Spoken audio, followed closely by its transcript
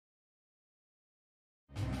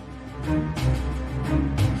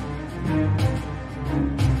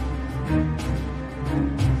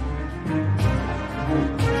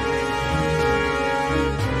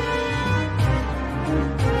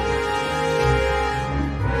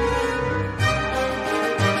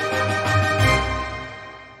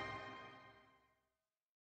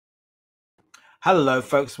Hello,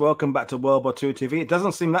 folks. Welcome back to World War II TV. It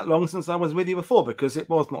doesn't seem that long since I was with you before, because it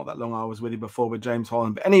was not that long I was with you before with James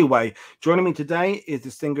Holland. But anyway, joining me today is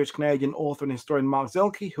distinguished Canadian author and historian Mark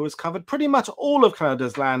Zuehlke, who has covered pretty much all of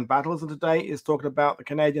Canada's land battles, and today is talking about the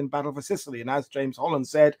Canadian battle for Sicily. And as James Holland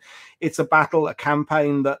said, it's a battle, a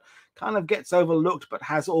campaign that kind of gets overlooked, but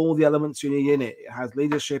has all the elements you need in it. It has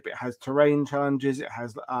leadership, it has terrain challenges, it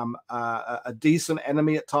has a decent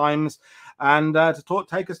enemy at times. And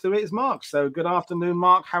take us through it is Mark. So good afternoon,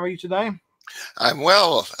 Mark. How are you today? I'm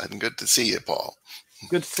well, and good to see you, Paul.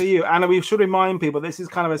 Good to see you. And we should remind people, this is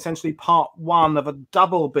kind of essentially part one of a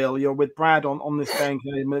double bill. You're with Brad on this day in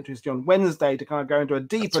Canadian military history on Wednesday to kind of go into a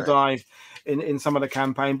deeper dive in some of the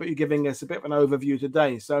campaign, but you're giving us a bit of an overview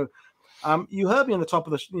today. So you heard me on the top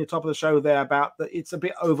of the show there about that it's a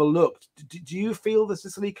bit overlooked. Do you feel the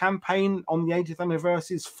Sicily campaign on the 80th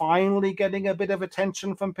anniversary is finally getting a bit of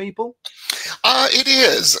attention from people? It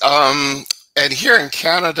is. And here in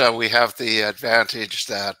Canada, we have the advantage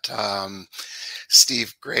that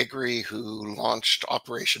Steve Gregory, who launched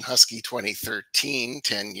Operation Husky 2013,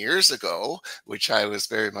 10 years ago, which I was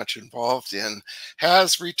very much involved in,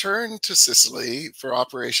 has returned to Sicily for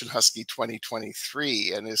Operation Husky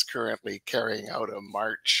 2023 and is currently carrying out a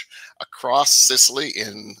march across Sicily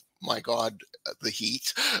in, my God, the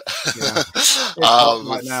heat. Yeah,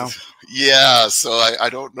 right now. Yeah, so I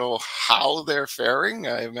don't know how they're faring.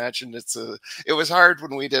 I imagine it was hard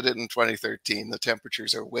when we did it in 2013. The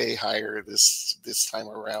temperatures are way higher this time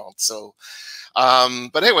around. So,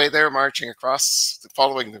 but anyway, they're marching across,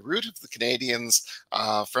 following the route of the Canadians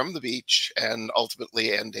from the beach, and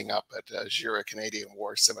ultimately ending up at Jura Canadian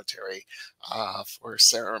War Cemetery for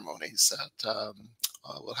ceremonies that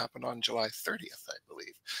will happen on July 30th, I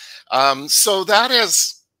believe. So that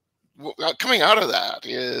is, coming out of that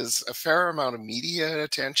is a fair amount of media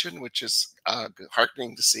attention, which is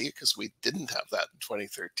heartening to see, because we didn't have that in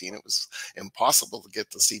 2013. It was impossible to get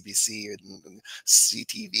the CBC and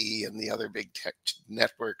CTV and the other big tech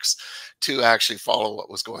networks to actually follow what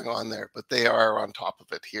was going on there, but they are on top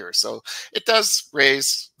of it here. So it does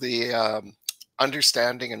raise the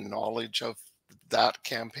understanding and knowledge of that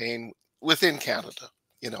campaign within Canada.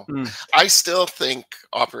 I still think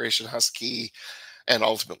Operation Husky and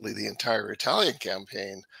ultimately the entire Italian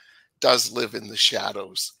campaign does live in the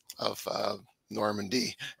shadows of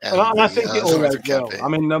Normandy and I think it always will. campaign. I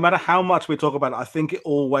mean, no matter how much we talk about it, I think it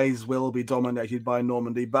always will be dominated by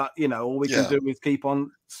Normandy. But, all we can do is keep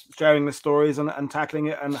on sharing the stories and tackling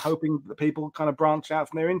it and hoping that people kind of branch out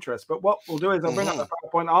from their interests. But what we'll do is I'll bring up the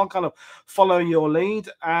PowerPoint. I'll kind of follow your lead,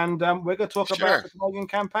 and we're going to talk about the Canadian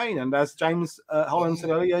campaign. And as James Holland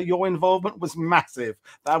said earlier, your involvement was massive.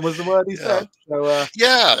 That was the word he said. So,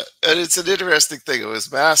 yeah, and it's an interesting thing. It was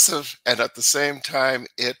massive, and at the same time,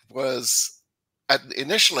 it was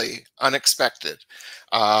initially unexpected.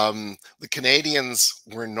 The Canadians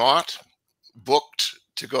were not booked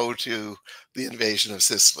to go to the invasion of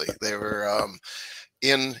Sicily. They were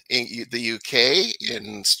in the UK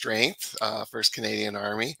in strength, 1st Canadian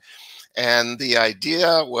Army. And the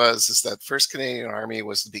idea was that 1st Canadian Army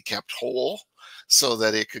was to be kept whole so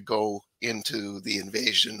that it could go into the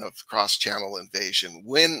invasion of cross-channel invasion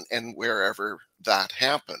when and wherever that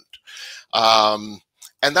happened.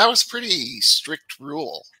 And that was pretty strict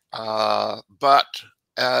rule. But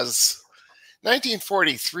as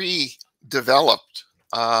 1943 developed,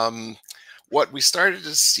 what we started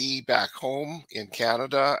to see back home in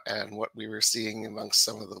Canada, and what we were seeing amongst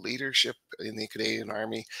some of the leadership in the Canadian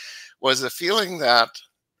Army, was a feeling that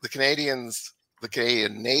the Canadian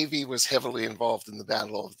Navy was heavily involved in the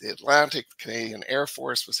Battle of the Atlantic. The Canadian Air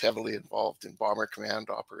Force was heavily involved in bomber command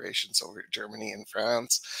operations over Germany and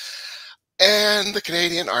France. And the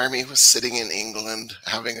Canadian Army was sitting in England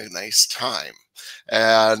having a nice time.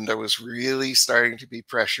 And there was really starting to be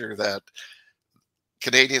pressure that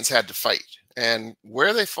Canadians had to fight. And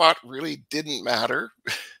where they fought really didn't matter.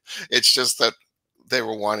 It's just that they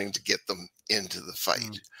were wanting to get them into the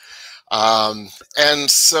fight. And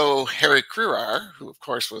so Harry Kruger, who of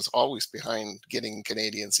course was always behind getting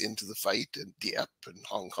Canadians into the fight in Dieppe and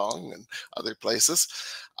Hong Kong and other places,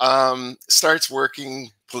 starts working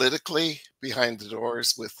politically behind the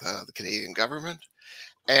doors with the Canadian government,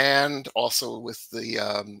 and also with the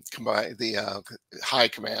high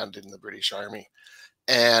command in the British Army.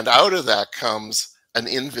 And out of that comes an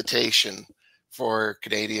invitation for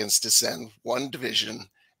Canadians to send 1 division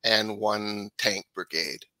and 1 tank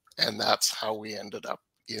brigade. And that's how we ended up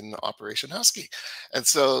in Operation Husky. And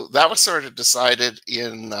so that was sort of decided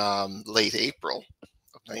in late April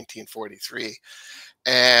of 1943.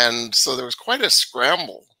 And so there was quite a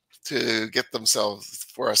scramble to get themselves,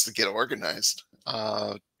 for us to get organized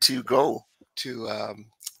to go to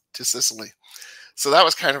Sicily. So that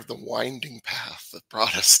was kind of the winding path that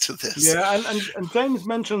brought us to this. Yeah, and James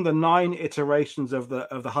mentioned the 9 iterations of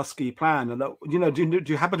the Husky plan, and that, you know, do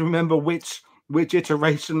you happen to remember which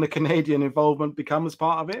iteration the Canadian involvement becomes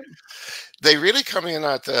part of it? They really come in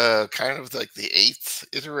at the kind of like the 8th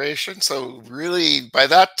iteration. So really, by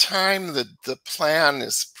that time, the plan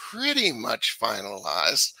is pretty much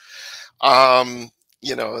finalized.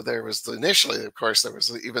 You know, there was initially, of course, there was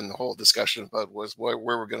even the whole discussion about where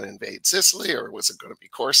we're going to invade Sicily, or was it going to be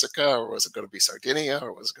Corsica, or was it going to be Sardinia,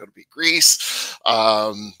 or was it going to be Greece?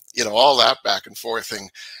 You know, all that back and forthing.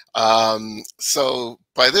 So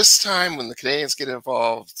by this time, when the Canadians get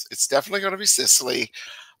involved, it's definitely going to be Sicily.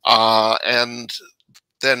 And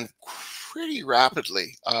then pretty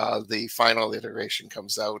rapidly, the final iteration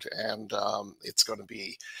comes out, and it's going to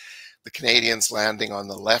be the Canadians landing on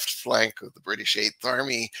the left flank of the British 8th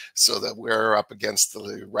Army, so that we're up against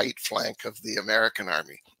the right flank of the American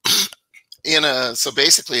Army. So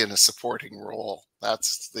basically in a supporting role.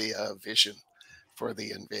 That's the vision for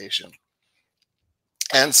the invasion.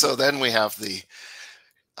 And so then we have the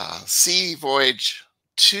sea voyage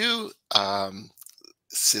to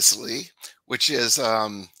Sicily, which is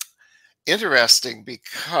interesting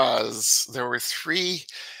because there's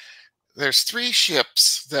 3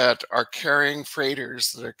 ships that are carrying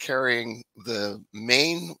freighters that are carrying the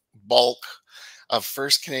main bulk of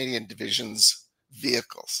 1st Canadian Division's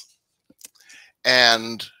vehicles.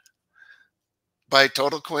 And by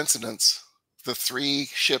total coincidence, the 3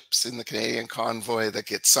 ships in the Canadian convoy that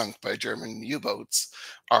get sunk by German U-boats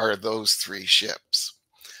are those 3 ships.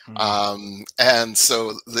 And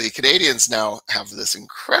so the Canadians now have this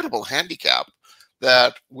incredible handicap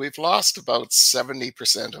that we've lost about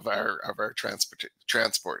 70% of our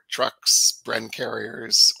transport trucks, Bren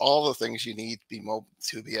carriers, all the things you need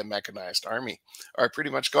to be a mechanized army are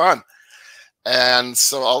pretty much gone. And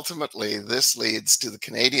so ultimately, this leads to the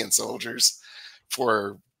Canadian soldiers,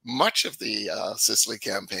 for much of the Sicily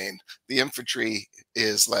campaign, the infantry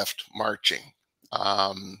is left marching.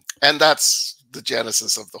 And that's the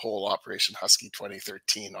genesis of the whole Operation Husky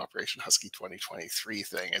 2013, Operation Husky 2023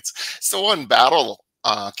 thing. It's the one battle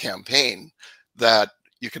campaign that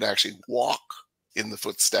you can actually walk in the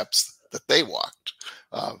footsteps that they walked,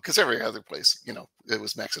 because every other place, you know, it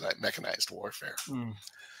was mechanized warfare.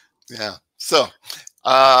 Yeah. So,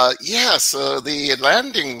 so the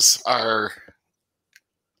landings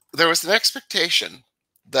there was an expectation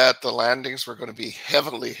that the landings were going to be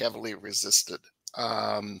heavily, heavily resisted.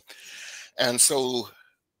 And so,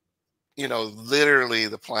 you know, literally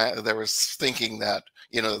the plan, there was thinking that,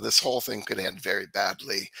 you know, this whole thing could end very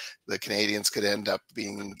badly. The Canadians could end up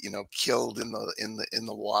being, you know, killed in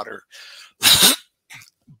the water.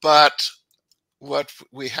 But what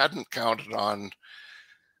we hadn't counted on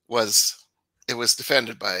was it was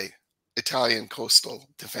defended by Italian coastal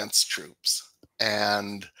defense troops,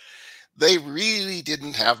 and they really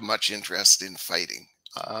didn't have much interest in fighting.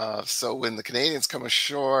 So when the Canadians come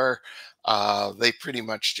ashore, they pretty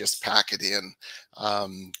much just pack it in. I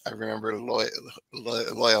remember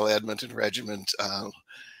Loyal Edmonton Regiment,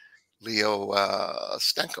 Leo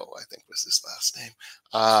Stenko, I think was his last name.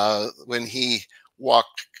 When he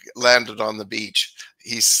landed on the beach,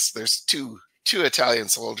 there's two Italian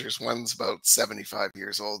soldiers. One's about 75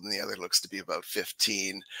 years old, and the other looks to be about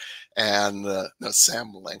 15. And no,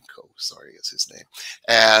 Sam Malenko, sorry, is his name.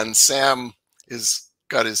 And Sam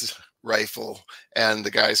got his rifle, and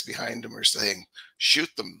the guys behind him are saying, "Shoot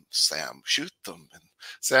them, Sam, shoot them." And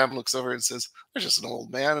Sam looks over and says, "There's just an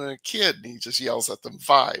old man and a kid." And he just yells at them,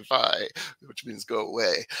 "Vi, vi," which means go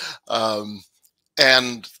away.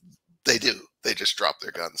 And they do. They just drop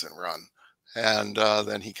their guns and run. And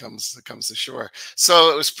then he comes ashore.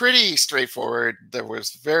 So it was pretty straightforward. There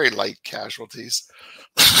was very light casualties.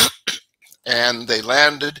 And they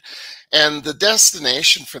landed. And the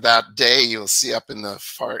destination for that day, you'll see up in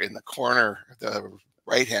the corner, the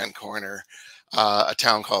right-hand corner, a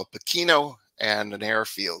town called Pechino and an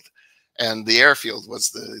airfield. And the airfield was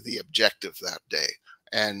the objective that day.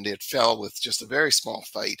 And it fell with just a very small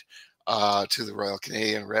fight to the Royal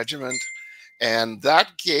Canadian Regiment. And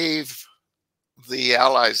that gave the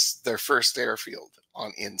Allies their first airfield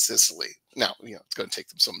in Sicily. Now, you know, it's going to take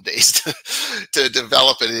them some days to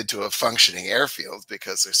develop it into a functioning airfield,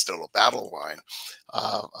 because there's still a battle line.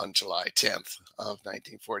 On July 10th of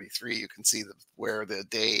 1943, you can see where the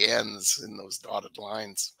day ends in those dotted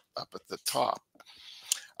lines up at the top.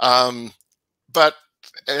 But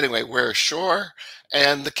anyway, we're ashore,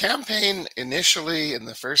 and the campaign initially in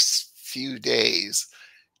the first few days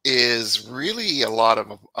is really a lot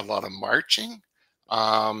of marching.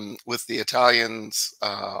 with the Italians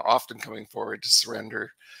often coming forward to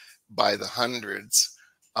surrender by the hundreds.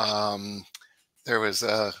 There was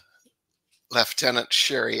a Lieutenant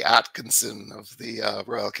Sherry Atkinson of the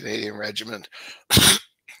Royal Canadian Regiment.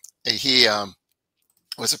 He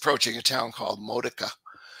was approaching a town called Modica,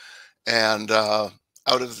 and out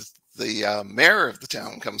of the mayor of the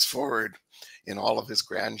town comes forward in all of his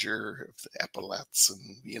grandeur of the epaulets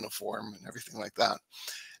and uniform and everything like that,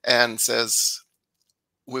 and says,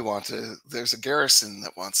 there's a garrison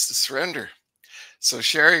that wants to surrender. So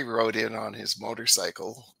Sherry rode in on his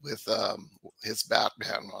motorcycle with his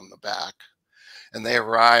Batman on the back, and they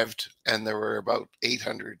arrived, and there were about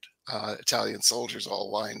 800 Italian soldiers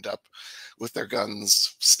all lined up with their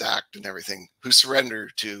guns stacked and everything, who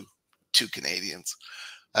surrendered to 2 Canadians.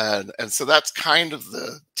 And so that's kind of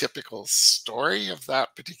the typical story of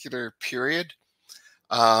that particular period.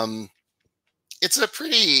 It's a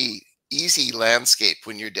pretty easy landscape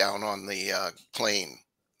when you're down on the plain.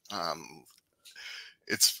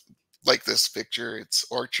 It's like this picture. It's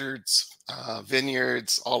orchards,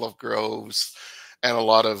 vineyards, olive groves, and a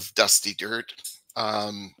lot of dusty dirt.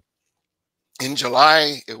 In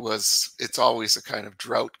July, it's always a kind of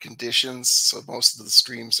drought conditions, so most of the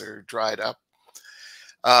streams are dried up.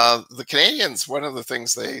 The Canadians, one of the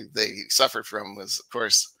things they suffered from was, of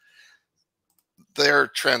course, their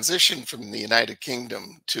transition from the United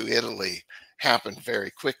Kingdom to Italy happened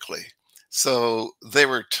very quickly. So they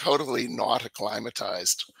were totally not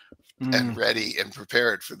acclimatized and ready and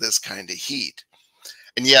prepared for this kind of heat.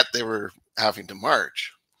 And yet they were having to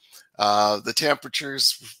march. The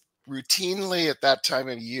temperatures routinely at that time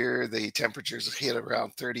of year, the temperatures hit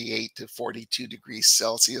around 38 to 42 degrees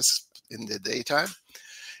Celsius in the daytime.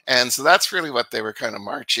 And so that's really what they were kind of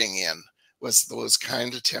marching in, was those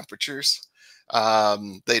kind of temperatures.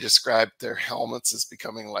 They described their helmets as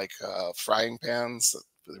becoming like frying pans that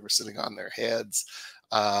they were sitting on their heads.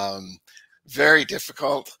 Very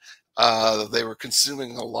difficult. They were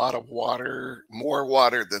consuming a lot of water, more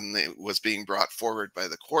water than was being brought forward by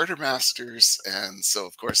the quartermasters. And so,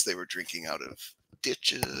 of course, they were drinking out of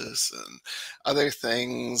ditches and other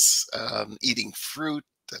things, eating fruit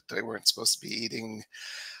that they weren't supposed to be eating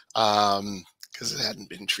because it hadn't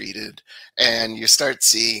been treated. And you start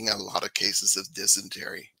seeing a lot of cases of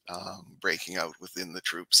dysentery breaking out within the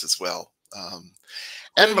troops as well.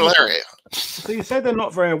 And malaria. So you say they're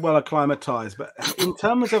not very well acclimatized, but in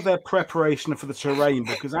terms of their preparation for the terrain,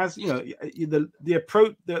 because as you know, the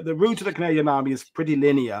approach, the route of the Canadian Army is pretty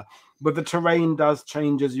linear, but the terrain does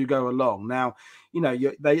change as you go along. Now, you know,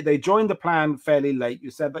 they joined the plan fairly late.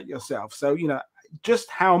 You said that yourself. So, you know, just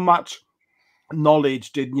how much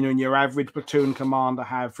knowledge did, you know, your average platoon commander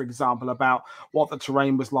have, for example, about what the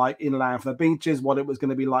terrain was like inland from the beaches, what it was going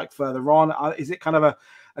to be like further on? Is it kind of a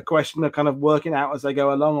question of kind of working out as they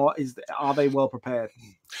go along, or are they well prepared?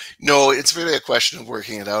 No, it's really a question of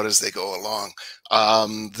working it out as they go along.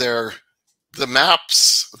 The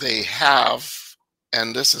maps they have,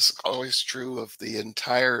 and this is always true of the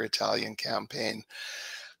entire Italian campaign,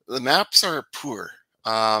 the maps are poor.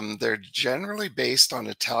 They're generally based on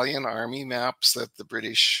Italian army maps that the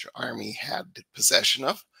British Army had possession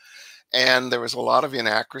of, and there was a lot of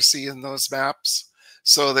inaccuracy in those maps.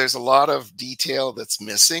 So there's a lot of detail that's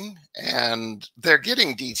missing, and they're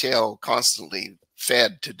getting detail constantly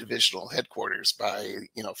fed to divisional headquarters by,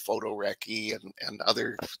 you know, photo recce and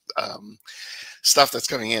other stuff that's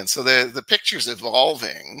coming in. So the picture's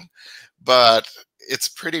evolving, but it's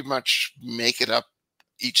pretty much make it up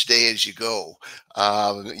each day as you go.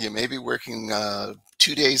 You may be working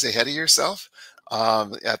 2 days ahead of yourself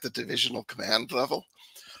at the divisional command level.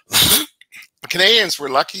 The Canadians were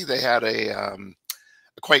lucky; they had a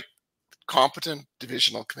quite competent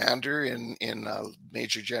divisional commander in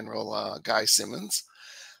Major General Guy Simmons,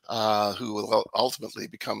 who will ultimately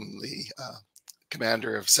become the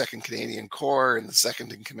commander of 2nd Canadian Corps and the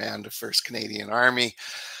second in command of 1st Canadian Army.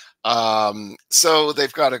 So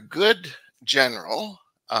they've got a good general,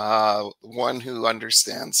 one who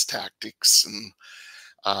understands tactics and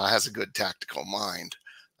has a good tactical mind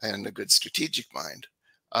and a good strategic mind.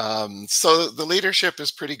 So the leadership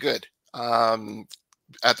is pretty good.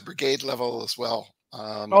 At the brigade level as well.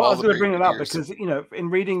 I was going to bring it up because, you know, in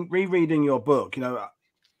rereading your book, you know,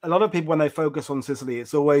 a lot of people, when they focus on Sicily,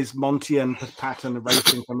 it's always Montian, Patton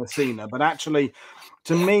racing from Messina. But actually,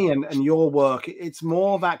 to me and your work, it's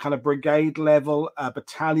more that kind of brigade level,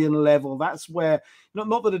 battalion level. That's where,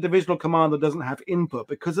 not that a divisional commander doesn't have input,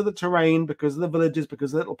 because of the terrain, because of the villages,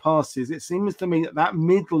 because of the little passes. It seems to me that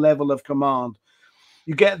mid-level of command,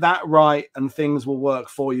 you get that right and things will work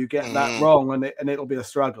for you. Get that wrong and it'll be a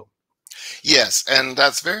struggle. Yes, and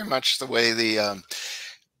that's very much the way the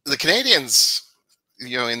Canadians,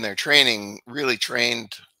 in their training, really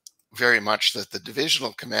trained very much that the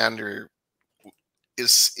divisional commander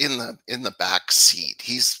is in the back seat.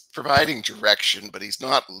 He's providing direction, but he's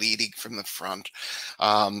not leading from the front.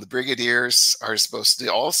 The brigadiers are supposed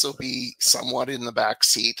to also be somewhat in the back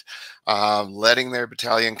seat, letting their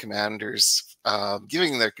battalion commanders,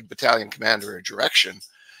 giving their battalion commander a direction,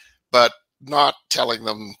 but not telling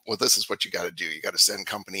them, well, this is what you got to do. You got to send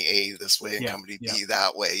company A this way and company B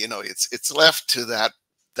that way. It's left to that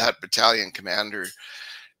battalion commander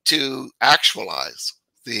to actualize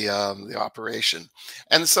the operation.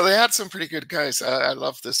 And so they had some pretty good guys. I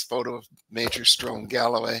love this photo of Major Strome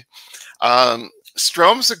Galloway.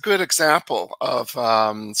 Strome's a good example of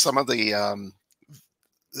some of the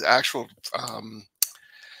actual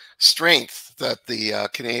strength that the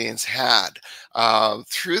Canadians had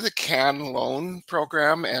through the Can Loan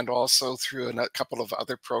program, and also through a couple of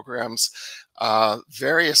other programs.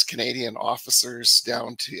 Various Canadian officers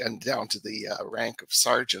down to the rank of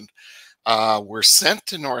sergeant were sent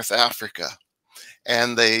to North Africa,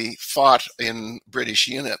 and they fought in British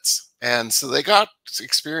units, and so they got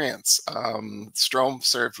experience. Strome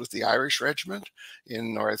served with the Irish Regiment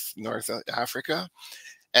in North Africa,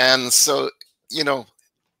 and so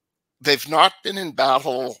they've not been in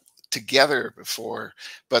battle together before,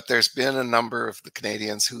 but there's been a number of the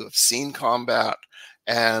Canadians who have seen combat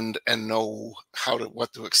and know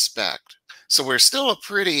what to expect. So we're still a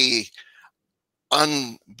pretty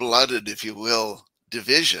unblooded, if you will,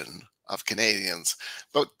 division of Canadians,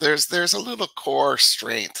 but there's a little core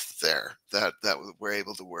strength there that we're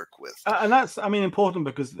able to work with. And that's, important,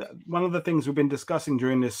 because one of the things we've been discussing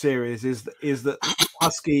during this series is that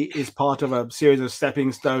Husky is part of a series of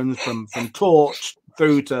stepping stones from Torch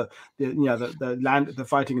through to the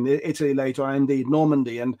fighting in Italy later on, indeed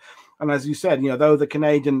Normandy, and as you said, though the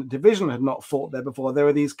Canadian division had not fought there before, there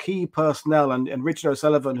were these key personnel, and Richard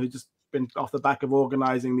O'Sullivan, who just been off the back of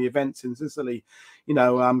organizing the events in Sicily,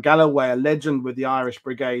 Galloway, a legend with the Irish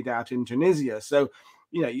Brigade out in Tunisia. So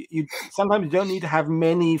you sometimes don't need to have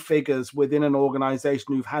many figures within an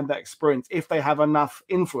organization who've had that experience if they have enough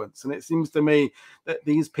influence. And it seems to me that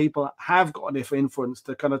these people have got enough influence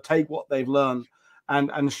to kind of take what they've learned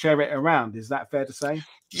and share it around. Is that fair to say?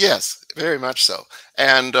 Yes, very much so.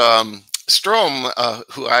 And Strome,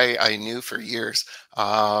 who I knew for years,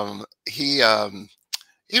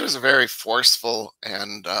 he was a very forceful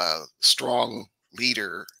and strong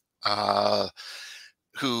leader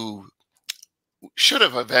who should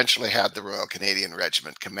have eventually had the Royal Canadian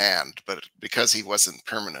Regiment command, but because he wasn't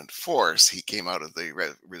permanent force, he came out of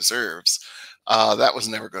the reserves. That was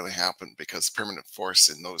never going to happen, because permanent force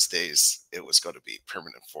in those days, it was going to be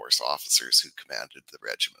permanent force officers who commanded the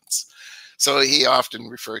regiments. So he often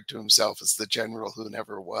referred to himself as the general who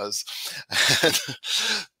never was.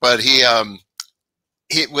 But he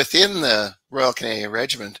within the Royal Canadian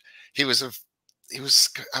Regiment, he was a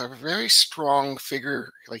very strong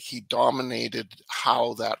figure. Like, he dominated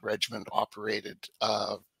how that regiment operated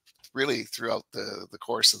really throughout the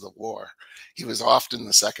course of the war. He was often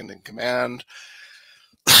the second in command,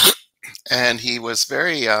 and he was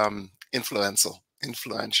very influential.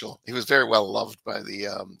 He was very well loved by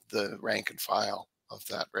the rank and file of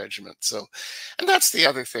that regiment. So, and that's the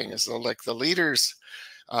other thing, is like the leaders.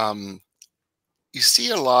 You see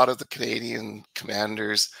a lot of the Canadian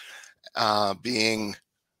commanders being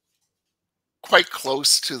quite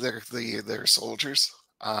close to their soldiers.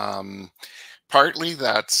 Partly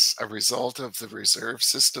that's a result of the reserve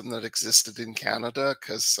system that existed in Canada,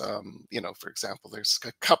 because for example, there's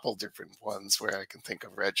a couple different ones where I can think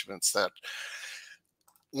of regiments that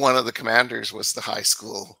one of the commanders was the high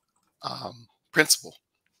school principal,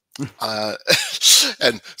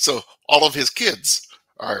 and so all of his kids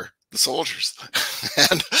are the soldiers,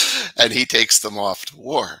 and he takes them off to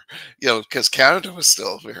war, because Canada was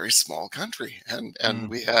still a very small country, and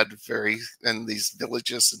we had these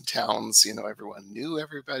villages and towns, everyone knew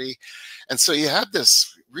everybody, and so you had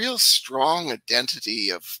this real strong identity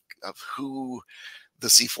of who the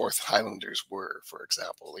Seaforth Highlanders were. For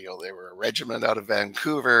example, they were a regiment out of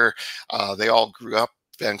Vancouver. They all grew up.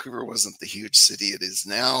 Vancouver wasn't the huge city it is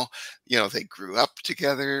now. They grew up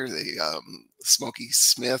together. Smoky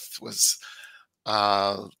Smith was,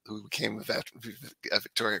 who became a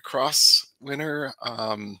Victoria Cross winner.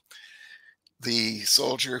 The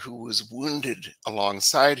soldier who was wounded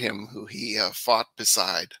alongside him, who he fought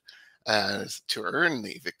beside to earn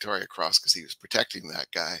the Victoria Cross because he was protecting that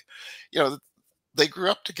guy. They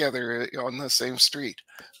grew up together on the same street.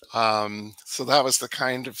 So that was the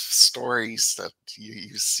kind of stories that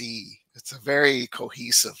you see. It's a very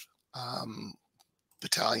cohesive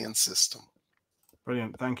battalion system.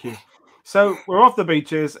 Brilliant, thank you. So we're off the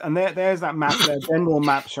beaches, and there's that map there, general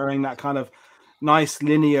map showing that kind of nice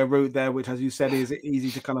linear route there, which, as you said, is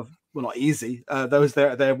easy to kind of, well, not easy. Those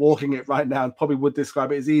they're walking it right now and probably would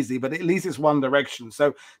describe it as easy, but at least it's one direction.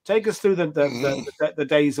 So take us through the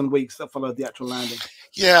days and weeks that followed the actual landing.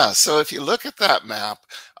 Yeah, so if you look at that map,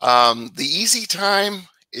 the easy time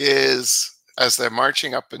is as they're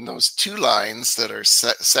marching up in those two lines that are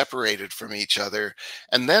separated from each other,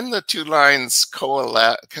 and then the two lines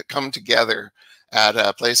come together at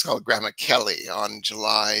a place called Grammachelly on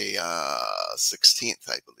July 16th,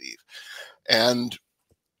 I believe. And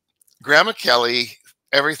Grammachelly,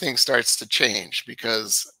 everything starts to change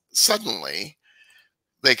because suddenly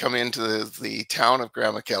they come into the town of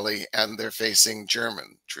Grammachelly and they're facing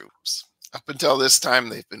German troops. Up until this time,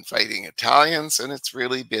 they've been fighting Italians, and it's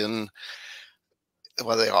really been,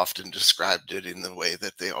 well, they often described it in the way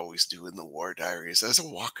that they always do in the war diaries, as a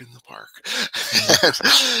walk in the park.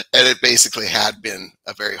 And it basically had been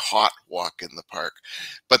a very hot walk in the park.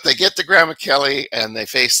 But they get to Grammachelly and they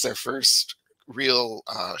face their first real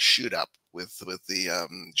shoot up with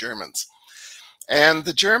the Germans. And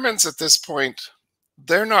the Germans at this point,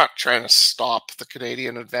 they're not trying to stop the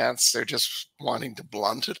Canadian advance. They're just wanting to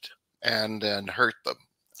blunt it and hurt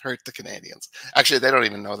the Canadians. Actually, they don't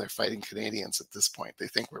even know they're fighting Canadians at this point. They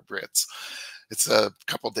think we're Brits. It's a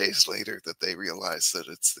couple days later that they realize that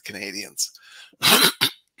it's the Canadians.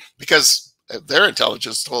 Because their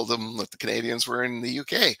intelligence told them that the Canadians were in the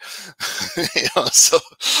UK. So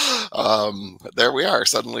there we are.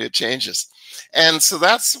 Suddenly it changes. And so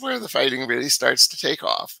that's where the fighting really starts to take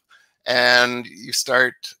off. And you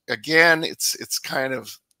start, again, it's kind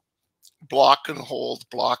of block and hold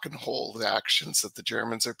actions that the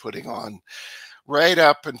Germans are putting on right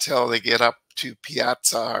up until they get up to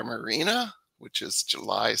Piazza Armerina, which is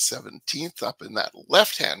July 17th, up in that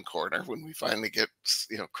left-hand corner, when we finally get,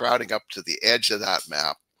 crowding up to the edge of that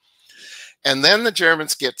map. And then the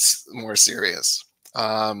Germans get more serious.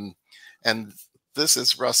 And this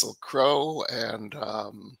is Russell Crowe and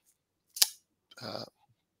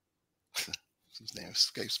his name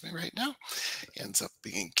escapes me right now. He ends up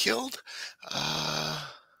being killed.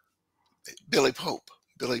 Billy Pope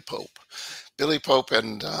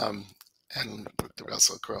and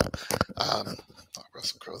Russell Crowe. Not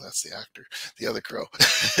Russell Crowe, that's the actor. The other Crowe.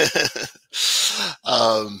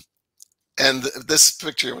 And this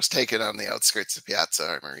picture was taken on the outskirts of Piazza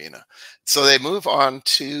Armerina. So they move on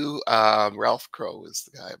to Ralph Crowe is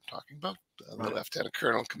the guy I'm talking about, the Lieutenant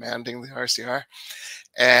Colonel commanding the RCR.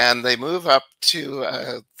 And they move up to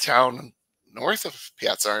a town north of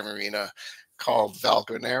Piazza Armerina called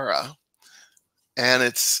Valgranera. And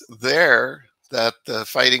it's there that the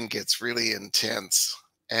fighting gets really intense.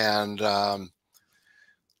 And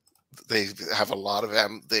they have a lot of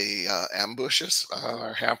ambushes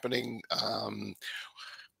are happening.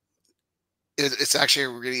 It's actually a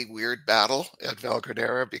really weird battle at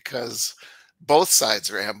Valgranera because both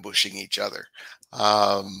sides are ambushing each other.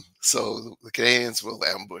 So the Canadians will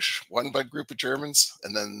ambush one group of Germans,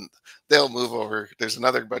 and then they'll move over. There's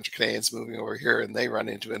another bunch of Canadians moving over here, and they run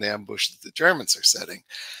into an ambush that the Germans are setting.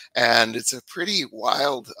 And it's a pretty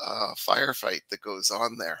wild firefight that goes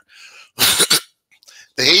on there.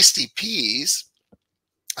 The Hasty Peas,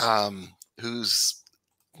 who's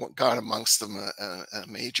got amongst them a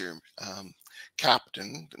major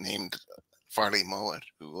captain named Farley Mowat,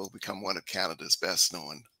 who will become one of Canada's best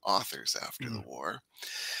known authors after the war,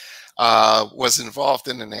 was involved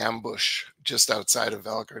in an ambush just outside of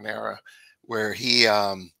Valgranera, where he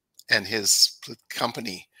and his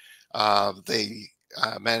company, they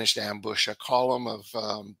managed to ambush a column of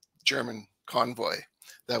German convoy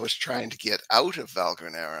that was trying to get out of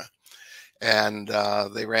Valgranera. And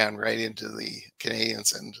they ran right into the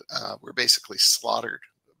Canadians and were basically slaughtered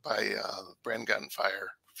by Bren gun fire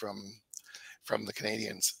from the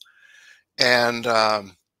Canadians. And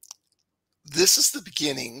this is the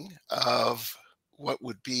beginning of what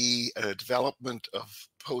would be a development of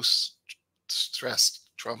post-stress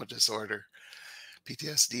trauma disorder,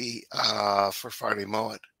 PTSD, for Farley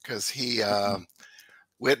Mowat, because he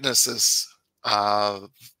witnesses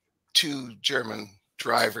two German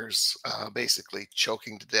drivers basically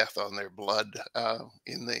choking to death on their blood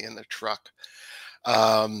in the truck.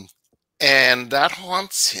 And that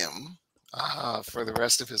haunts him for the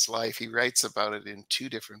rest of his life. He writes about it in 2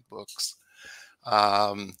 different books.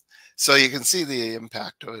 So you can see the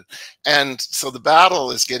impact of it. And so the battle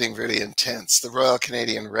is getting really intense. The Royal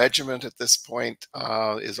Canadian Regiment at this point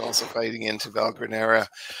is also fighting into Valgranera.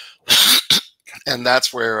 And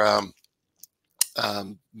that's where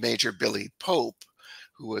Major Billy Pope,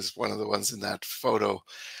 who was one of the ones in that photo,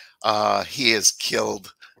 he is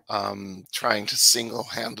killed trying to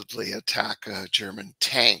single-handedly attack a German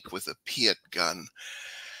tank with a Piat gun,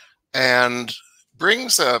 and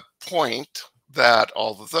brings a point that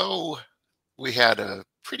although we had a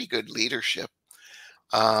pretty good leadership,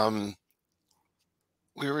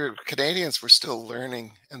 Canadians were still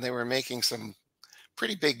learning, and they were making some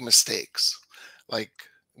pretty big mistakes, like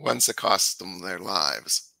ones that cost them their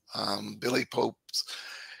lives. Billy Pope's,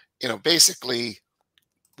 basically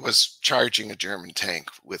was charging a German tank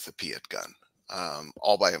with a Piat gun,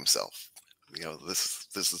 all by himself. This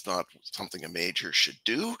is not something a major should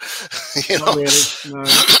do. Not really,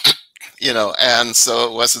 no. And so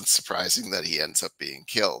it wasn't surprising that he ends up being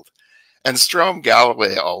killed. And Strom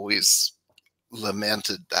Galloway always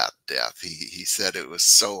lamented that death. He said it was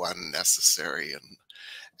so unnecessary,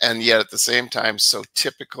 and yet at the same time so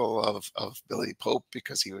typical of Billy Pope,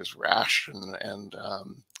 because he was rash and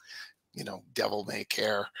devil may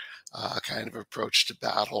care kind of approach to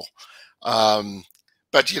battle.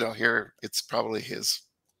 But here it's probably his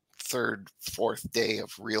third, fourth day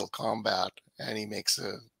of real combat, and he makes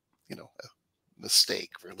a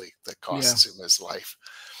mistake really that costs him his life.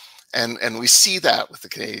 And we see that with the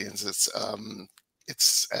Canadians.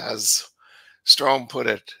 It's as Strom put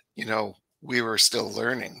it, we were still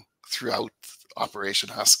learning throughout Operation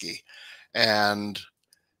Husky, and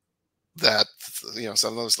that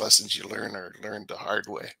some of those lessons you learn are learned the hard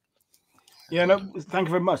way. Yeah, no, thank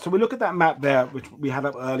you very much. So we look at that map there, which we had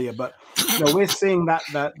up earlier, but we're seeing that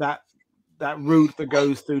route that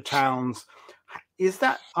goes through towns.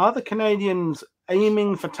 Are the Canadians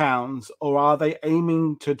aiming for towns, or are they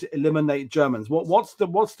aiming to eliminate Germans? What's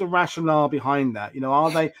the rationale behind that?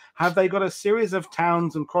 Have they got a series of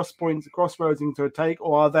towns and crossroads to take,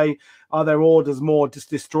 or are their orders more just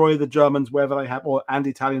destroy the Germans wherever they have, and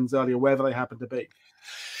Italians earlier wherever they happen to be?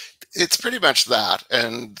 It's pretty much that,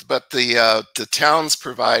 but the towns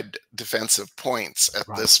provide defensive points at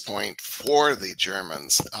this point for the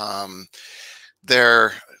Germans.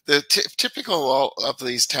 They're typical of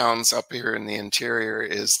these towns up here in the interior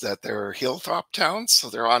is that they're hilltop towns, so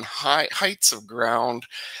they're on high heights of ground,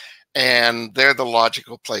 and they're the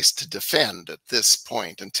logical place to defend at this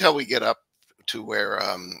point until we get up to where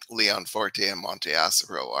Leon Forte and Monte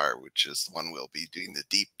Acero are, which is the one we'll be doing the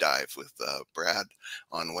deep dive with Brad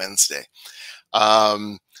on Wednesday.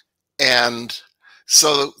 And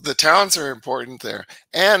so the towns are important there.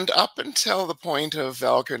 And up until the point of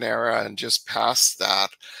Valguanera and just past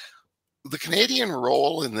that, the Canadian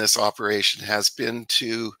role in this operation has been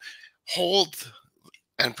to hold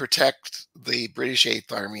and protect the British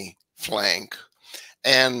 8th Army flank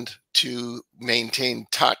and to maintain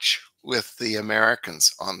touch with the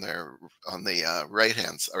Americans on the right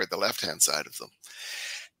hand or the left hand side of them.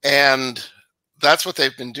 And that's what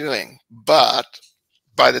they've been doing. But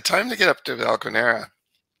by the time they get up to Valguanera,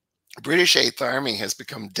 British 8th Army has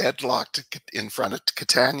become deadlocked in front of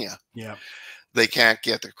Catania. Yeah. They can't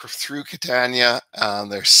get through Catania.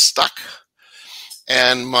 They're stuck.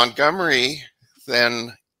 And Montgomery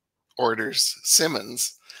then orders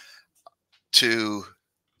Simmons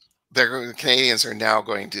the Canadians are now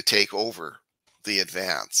going to take over the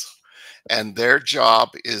advance. And their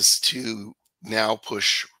job is to now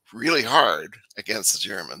push really hard against the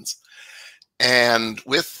Germans. And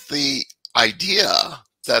with the idea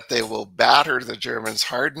that they will batter the Germans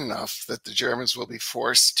hard enough that the Germans will be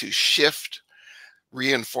forced to shift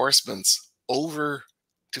reinforcements over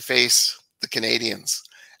to face the Canadians,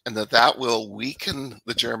 and that will weaken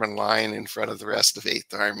the German line in front of the rest of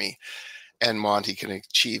 8th Army, and Monty can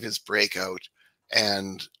achieve his breakout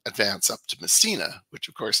and advance up to Messina, which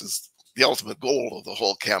of course is the ultimate goal of the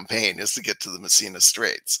whole campaign, is to get to the Messina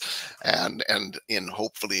Straits, and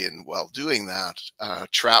hopefully while doing that,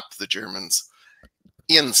 trap the Germans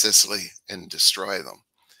in Sicily and destroy them.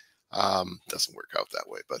 Doesn't work out that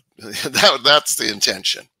way, but that's the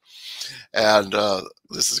intention. And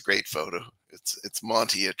this is a great photo. It's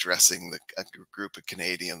Monty addressing a group of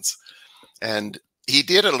Canadians, and he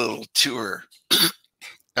did a little tour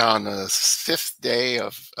on the 5th day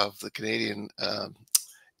of the Canadian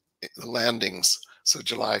landings. So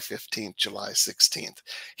July 15th, July 16th,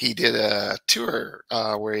 he did a tour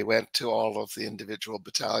where he went to all of the individual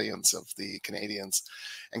battalions of the Canadians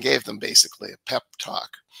and gave them basically a pep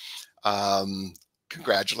talk,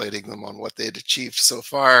 congratulating them on what they had achieved so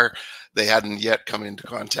far. They hadn't yet come into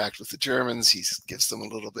contact with the Germans. He gives them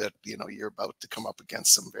a little bit, you're about to come up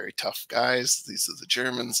against some very tough guys. These are the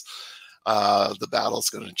Germans. The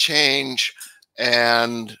battle's going to change,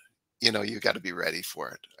 and you got to be ready for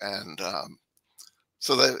it. And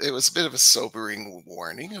So that it was a bit of a sobering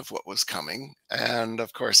warning of what was coming. And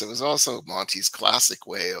of course, it was also Monty's classic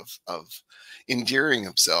way of endearing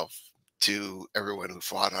himself to everyone who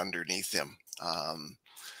fought underneath him.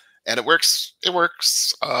 And it works. It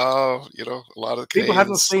works. You know, a lot of People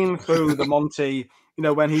haven't Canadians. seen through the Monty. You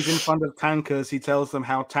know, when he's in front of tankers, he tells them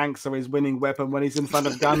how tanks are his winning weapon. When he's in front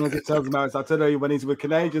of gunners, he tells them how it's artillery. When he's with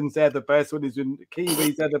Canadians, they're the best. When he's with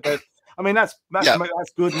Kiwis, they're the best. I mean, that's Yeah,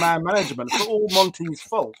 good man management for all Monty's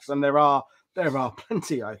faults, and there are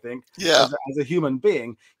plenty. I think yeah, as a human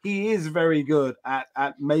being, he is very good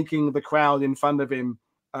at making the crowd in front of him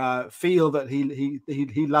feel that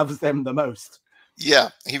he loves them the most. yeah.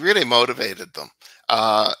 He really motivated them,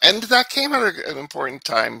 and that came at an important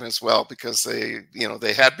time as well because they, you know,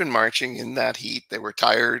 they had been marching in that heat. They were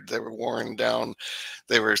tired. They were worn down.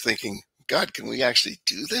 They were thinking, God, can we actually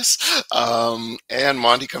do this? And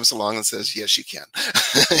Monty comes along and says, yes, you can.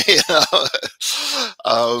 You know?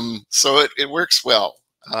 So it works well.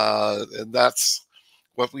 And that's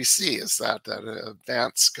what we see is that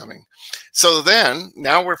advance coming. So then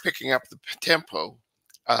now we're picking up the tempo.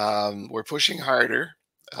 We're pushing harder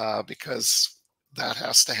because that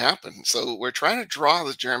has to happen. So we're trying to draw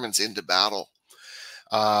the Germans into battle.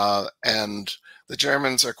 And the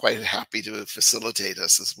Germans are quite happy to facilitate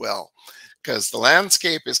us as well, because the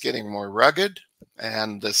landscape is getting more rugged,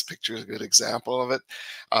 and this picture is a good example of it.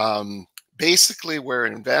 Basically, we're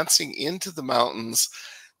advancing into the mountains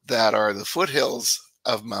that are the foothills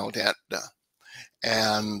of Mount Etna,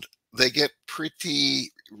 and they get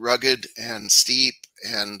pretty rugged and steep,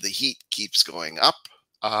 and the heat keeps going up.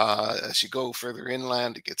 As you go further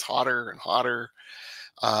inland, it gets hotter and hotter.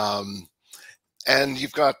 And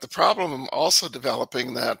you've got the problem also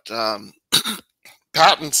developing that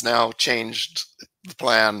Patton's now changed the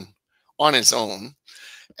plan on his own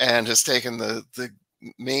and has taken the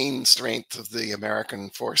main strength of the American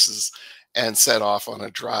forces and set off on a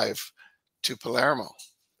drive to Palermo.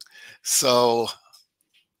 So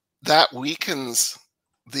that weakens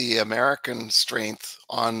the American strength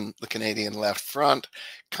on the Canadian left front,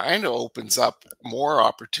 kind of opens up more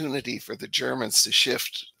opportunity for the Germans to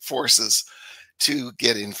shift forces to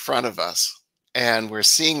get in front of us. And we're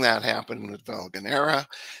seeing that happen with Valganera.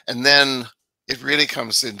 And then it really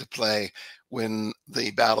comes into play when the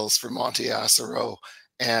battles for Monte Acero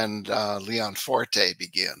and Leonforte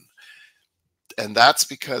begin. And that's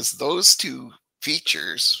because those two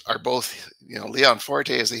features are both, you know, Leonforte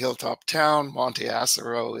is a hilltop town. Monte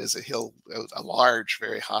Acero is a large,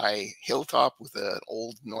 very high hilltop with an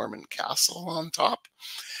old Norman castle on top.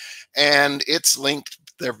 And it's linked,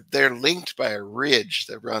 they're linked by a ridge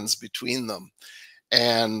that runs between them.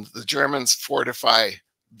 And the Germans fortify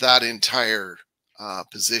that entire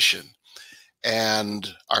position and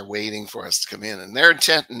are waiting for us to come in. And their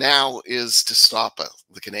intent now is to stop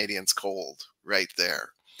the Canadians cold right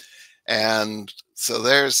there. And so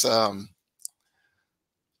there's the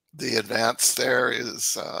advance there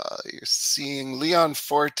is, you're seeing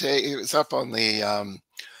Leonforte. It was up on the,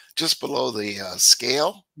 just below the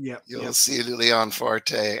scale. Yeah, you'll see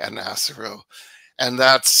Leonforte and Acero. And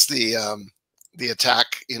that's the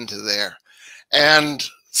attack into there. And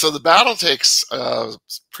so the battle takes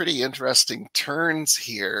pretty interesting turns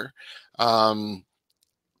here.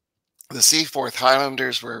 The Seaforth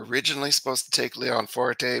Highlanders were originally supposed to take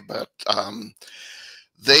Leonforte, but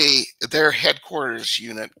their headquarters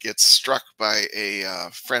unit gets struck by a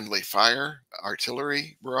friendly fire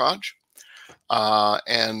artillery barrage,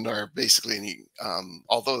 and are basically,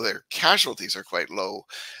 although their casualties are quite low,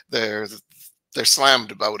 they're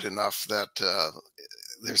slammed about enough that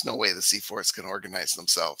there's no way the Seaforths can organize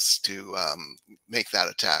themselves to make that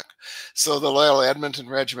attack. So the Loyal Edmonton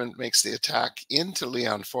Regiment makes the attack into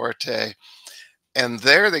Leonforte, and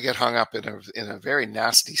there they get hung up in a very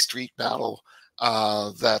nasty street battle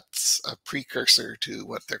that's a precursor to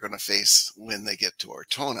what they're going to face when they get to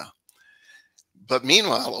Ortona. But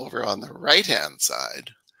meanwhile, over on the right-hand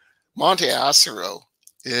side, Monte Acero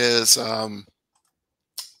is a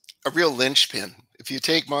real linchpin. If you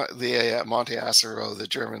take the Monte Acero, the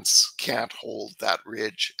Germans can't hold that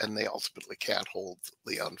ridge, and they ultimately can't hold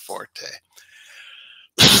Leonforte.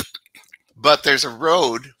 But there's a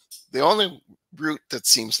road. The only route that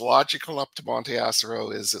seems logical up to Monte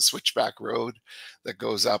Acero is a switchback road that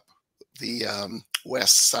goes up the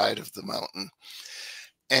west side of the mountain.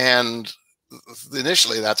 And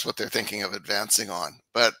initially, that's what they're thinking of advancing on.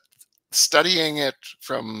 But studying it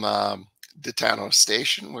from Ditano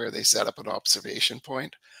Station, where they set up an observation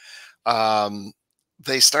point,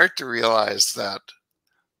 they start to realize that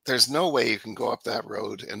there's no way you can go up that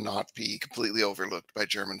road and not be completely overlooked by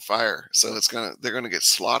German fire. So they're going to get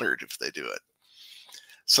slaughtered if they do it.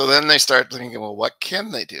 So then they start thinking, well, what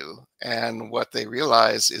can they do? And what they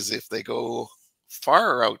realize is if they go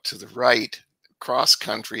far out to the right, cross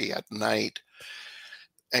country at night,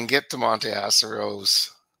 and get to Monte Acero's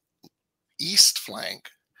east flank,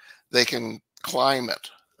 they can climb it,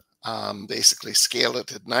 basically scale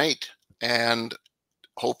it at night, and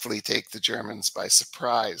hopefully take the Germans by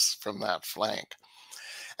surprise from that flank.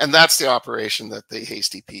 And that's the operation that the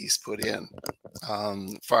Hasty Peas put in.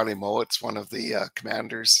 Farley Mowat's one of the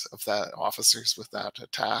commanders of that, officers with that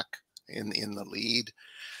attack in the lead.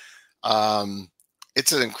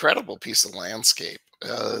 It's an incredible piece of landscape.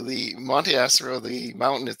 The Monte Acero, the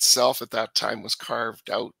mountain itself at that time, was carved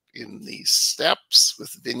out in these steps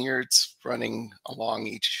with vineyards running along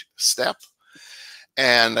each step.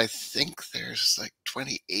 And I think there's like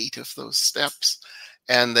 28 of those steps,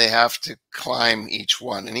 and they have to climb each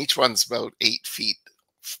one, and each one's about 8 feet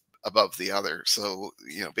above the other. So,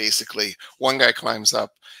 you know, basically one guy climbs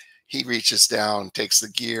up, he reaches down, takes the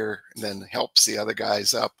gear, and then helps the other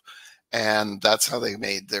guys up. And that's how they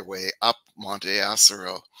made their way up Monte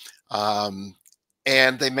Acero.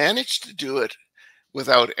 And they managed to do it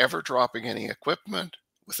without ever dropping any equipment,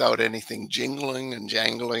 without anything jingling and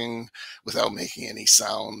jangling, without making any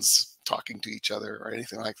sounds, talking to each other or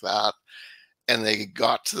anything like that. And they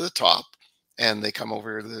got to the top, and they come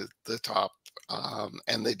over the top,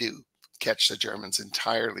 and they do catch the Germans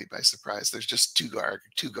entirely by surprise. There's just two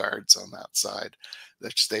guards on that side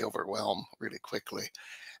that they overwhelm really quickly.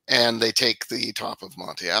 And they take the top of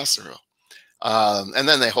Monte Acero. And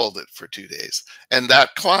then they hold it for 2 days. And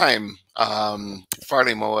that climb,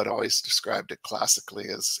 Farley Mowat always described it classically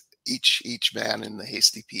as each man in the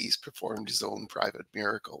Hasty Peas performed his own private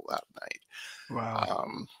miracle that night. Wow.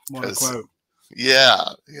 What a quote. Yeah.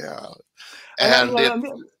 And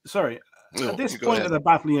sorry. At this point of the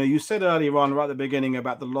battle, you know, you said earlier on, right at the beginning,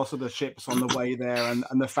 about the loss of the ships on the way there, and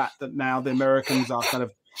the fact that now the Americans are kind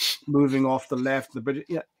of moving off the left. The British,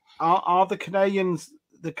 yeah, are the Canadians,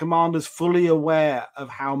 the commanders, fully aware of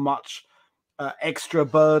how much extra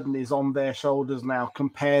burden is on their shoulders now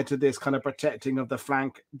compared to this kind of protecting of the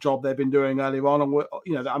flank job they've been doing earlier on? And,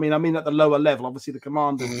 you know, I mean at the lower level, obviously the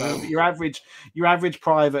commanders, but your average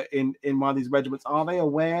private in one of these regiments, are they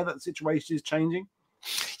aware that the situation is changing?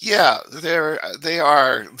 Yeah, they're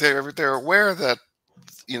aware that,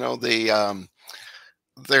 you know,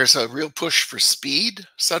 there's a real push for speed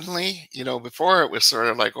suddenly. You know, before it was sort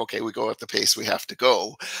of like, okay, we go at the pace we have to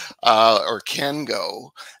go, or can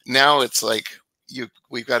go. Now it's like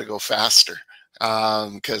we've got to go faster,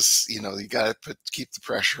 because, you know, you got to keep the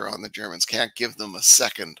pressure on the Germans. Can't give them a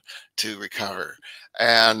second to recover.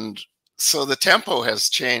 And so the tempo has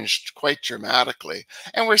changed quite dramatically,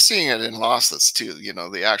 and we're seeing it in losses too. You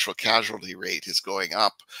know, the actual casualty rate is going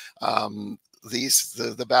up.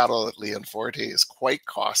 The battle at Leonforte is quite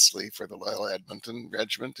costly for the Loyal Edmonton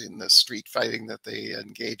Regiment in the street fighting that they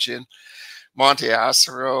engage in. Monte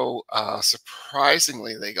Acero,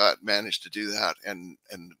 surprisingly, they managed to do that and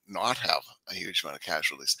not have a huge amount of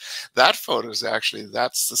casualties. That photo is actually,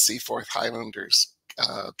 that's the Seaforth Highlanders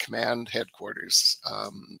command headquarters.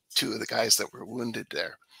 2 of the guys that were wounded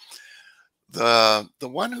there. The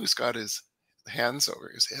one who's got his hands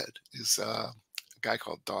over his head is a guy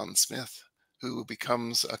called Don Smith, who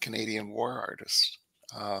becomes a Canadian war artist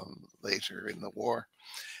later in the war,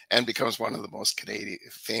 and becomes one of the most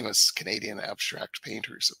famous Canadian abstract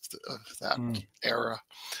painters of that era.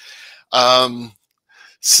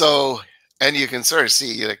 So, and you can sort of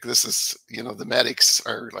see, like, this is, you know, the medics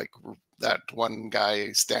are like that one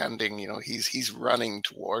guy standing, you know, he's running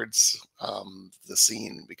towards the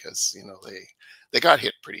scene because, you know, they got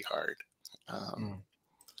hit pretty hard.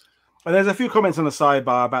 Well, there's a few comments on the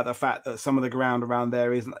sidebar about the fact that some of the ground around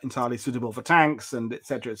there isn't entirely suitable for tanks, and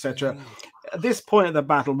etc. etc. At this point of the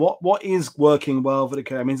battle, what is working well for the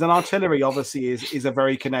Canadians? And artillery obviously is a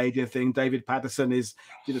very Canadian thing. David Patterson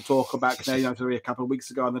did a talk about Canadian artillery a couple of weeks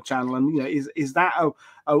ago on the channel, and, you know, is that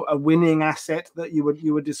a winning asset that you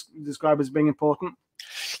would describe as being important?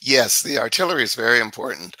 Yes, the artillery is very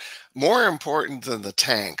important. More important than the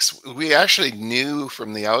tanks. We actually knew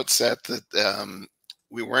from the outset that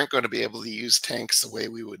we weren't going to be able to use tanks the way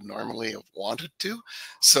we would normally have wanted to.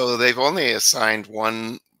 So they've only assigned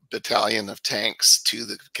 1 battalion of tanks to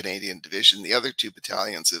the Canadian Division. The other 2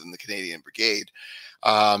 battalions in the Canadian Brigade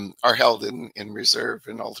are held in reserve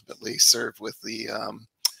and ultimately serve with the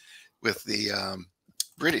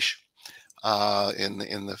British in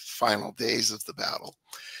the final days of the battle.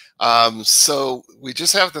 So we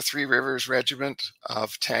just have the Three Rivers Regiment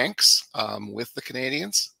of tanks with the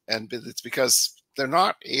Canadians, and it's because they're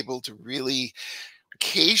not able to really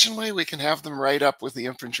occasionally we can have them right up with the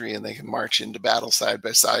infantry and they can march into battle side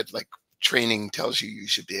by side, like training tells you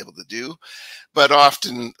should be able to do. But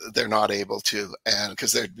often they're not able to, and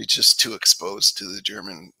because they'd be just too exposed to the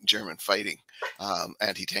German fighting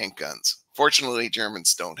anti-tank guns. Fortunately,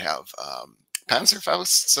 Germans don't have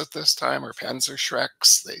Panzerfausts at this time, or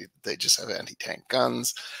Panzerschrecks. They just have anti-tank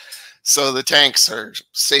guns. So the tanks are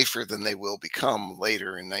safer than they will become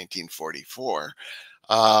later in 1944.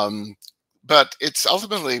 But it's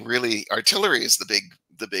ultimately really artillery is the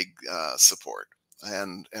big support,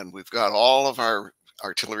 and we've got all of our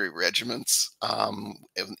artillery regiments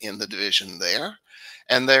in the division there,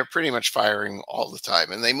 and they're pretty much firing all the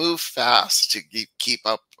time, and they move fast to keep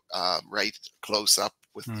up right close up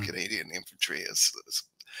with the Canadian infantry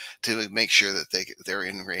to make sure that they're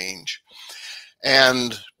in range.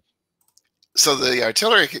 And so the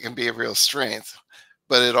artillery can be a real strength,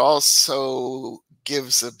 but it also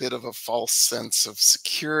gives a bit of a false sense of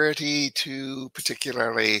security to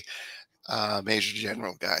particularly Major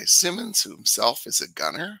General Guy Simmons, who himself is a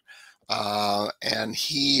gunner, and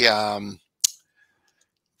he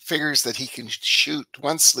figures that he can shoot.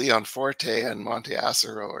 Once Leon Forte and Monte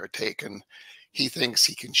Acero are taken, he thinks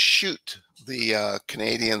he can shoot the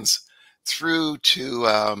Canadians through to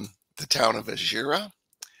the town of Agira,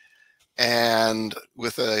 and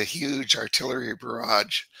with a huge artillery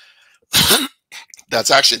barrage.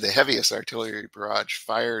 That's actually the heaviest artillery barrage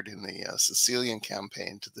fired in the Sicilian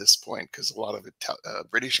campaign to this point, because a lot of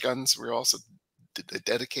British guns were also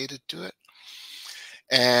dedicated to it.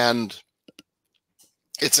 And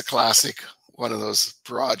it's a classic one of those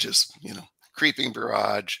barrages, you know, creeping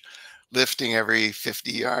barrage, lifting every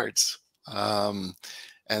 50 yards. And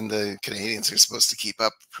the Canadians are supposed to keep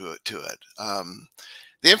up to it.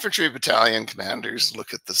 The infantry battalion commanders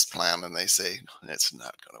look at this plan and they say, it's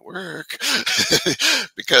not going to work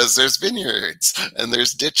because there's vineyards and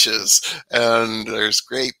there's ditches and there's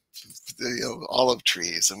grape, olive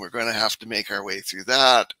trees, and we're going to have to make our way through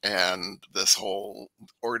that. And this whole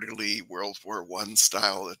orderly World War I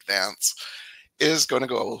style advance is going to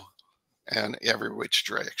go in every which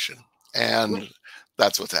direction. And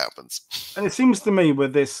that's what happens. And it seems to me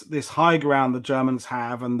with this high ground the Germans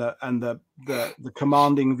have and the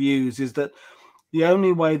commanding views is that the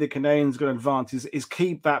only way the Canadians are going to advance is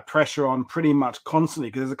keep that pressure on pretty much constantly.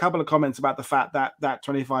 Because there's a couple of comments about the fact that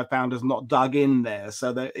 25 pounders not dug in there,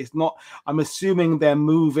 so that it's not. I'm assuming they're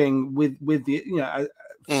moving with the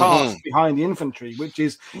fast behind the infantry, which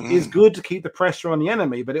is good to keep the pressure on the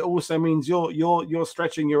enemy, but it also means you're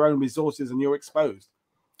stretching your own resources and you're exposed.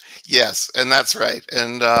 Yes, and that's right.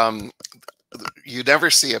 And you never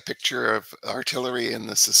see a picture of artillery in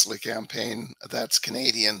the Sicily campaign that's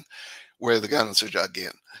Canadian where the guns are dug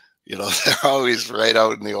in. You know, they're always right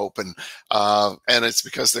out in the open, and it's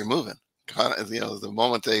because they're moving. You know, the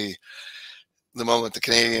moment the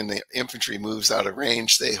Canadian infantry moves out of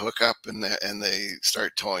range, they hook up and they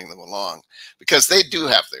start towing them along, because they do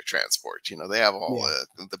have their transport. You know, they have all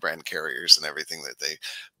the Brand carriers and everything that they.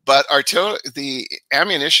 But the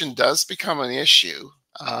ammunition does become an issue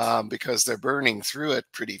because they're burning through it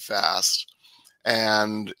pretty fast.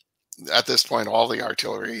 And at this point, all the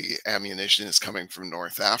artillery ammunition is coming from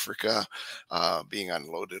North Africa, being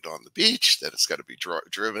unloaded on the beach, that it's got to be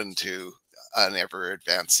driven to an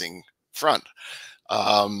ever-advancing front.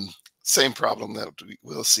 Same problem that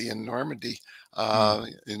we'll see in Normandy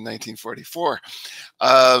in 1944.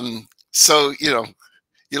 So, you know,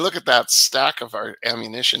 you look at that stack of our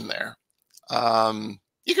ammunition there,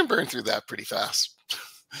 you can burn through that pretty fast.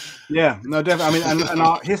 Yeah, no, definitely. I mean, and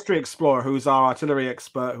our history explorer, who's our artillery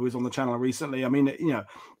expert, who was on the channel recently. I mean, you know,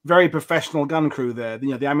 very professional gun crew there.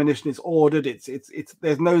 You know, the ammunition is ordered. It's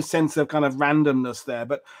there's no sense of kind of randomness there.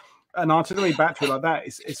 But an artillery battery like that,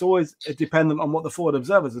 it's always dependent on what the forward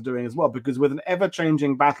observers are doing as well. Because with an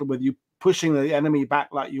ever-changing battle, with you pushing the enemy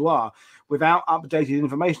back like you are, without updated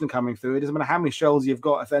information coming through, it doesn't matter how many shells you've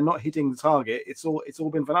got. If they're not hitting the target, it's all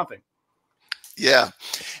been for nothing. Yeah.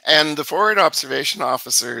 And the forward observation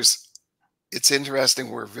officers, it's interesting,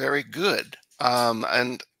 were very good.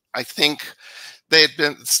 And I think they'd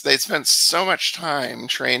spent so much time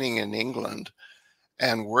training in England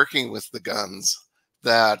and working with the guns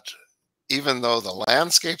that even though the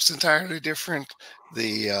landscape's entirely different,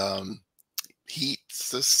 the heat,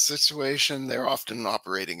 the situation, they're often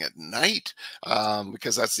operating at night,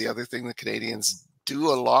 because that's the other thing the Canadians do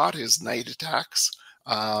a lot, is night attacks.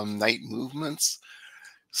 Night movements,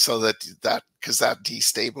 so because that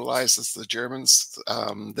destabilizes the Germans.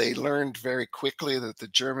 They learned very quickly that the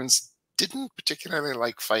Germans didn't particularly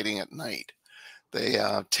like fighting at night. They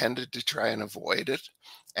tended to try and avoid it,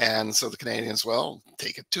 and so the Canadians, well,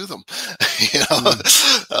 take it to them.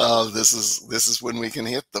 This is when we can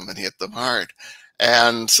hit them and hit them hard.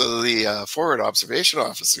 And so the forward observation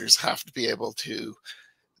officers have to be able to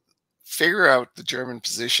figure out the German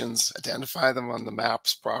positions, identify them on the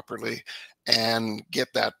maps properly, and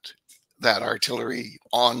get that artillery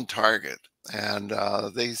on target. And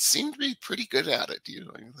they seem to be pretty good at it.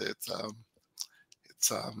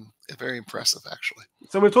 It's very impressive, actually.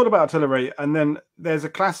 So we've talked about artillery, and then there's a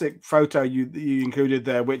classic photo you included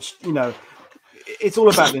there, which, it's all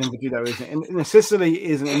about the infantry, though, isn't it? And Sicily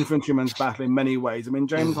is an infantryman's battle in many ways. I mean,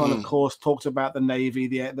 James Hahn, of course, talked about the Navy,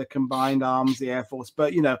 the combined arms, the Air Force.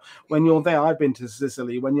 But, when you're there, I've been to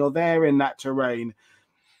Sicily, when you're there in that terrain,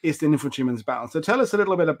 it's the infantryman's battle. So tell us a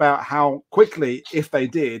little bit about how quickly, if they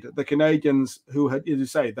did, the Canadians, who had, as you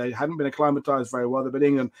say, they hadn't been acclimatized very well, they've been in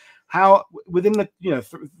England, how within the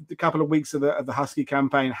couple of weeks of the Husky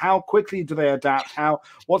campaign, how quickly do they adapt?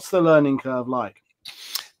 What's the learning curve like?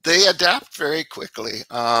 They adapt very quickly.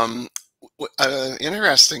 An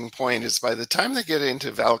interesting point is by the time they get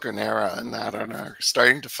into Valgranera and that and are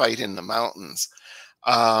starting to fight in the mountains,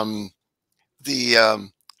 the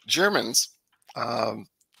Germans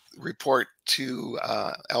report to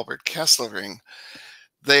Albert Kesselring.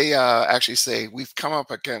 They actually say, we're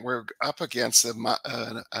up against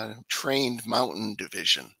a trained mountain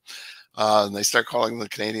division. And they start calling the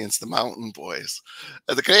Canadians the Mountain Boys.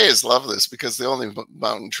 The Canadians love this because the only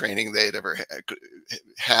mountain training they'd ever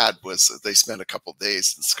had was they spent a couple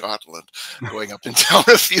days in Scotland going up and down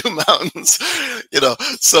a few mountains.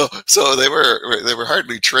 So they were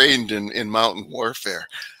hardly trained in mountain warfare.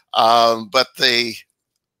 But they,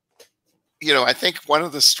 I think one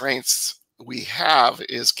of the strengths we have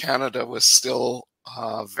is Canada was still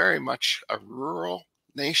very much a rural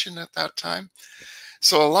nation at that time.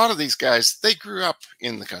 So a lot of these guys, they grew up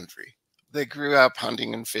in the country. They grew up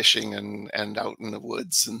hunting and fishing and out in the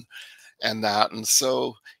woods and that. And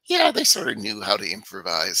so, yeah, they sort of knew how to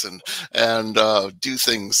improvise and do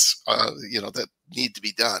things, that need to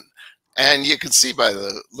be done. And you can see by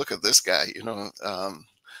the look of this guy,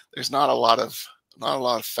 there's not a lot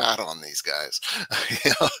of fat on these guys.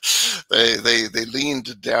 They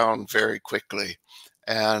leaned down very quickly,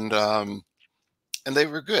 and they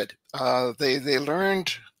were good. They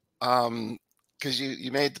learned, because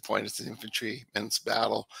you made the point, it's the infantryman's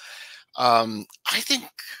battle. I think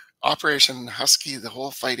Operation Husky, the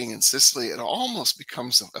whole fighting in Sicily, it almost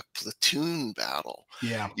becomes a platoon battle.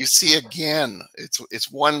 Yeah, you see again,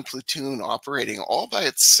 it's one platoon operating all by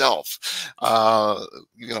itself,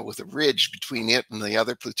 with a ridge between it and the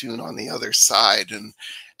other platoon on the other side,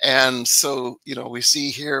 and so we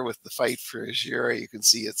see here with the fight for Jura, you can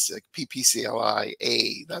see it's like PPCLI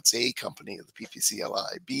A, that's A company of the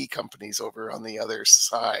PPCLI, B companies over on the other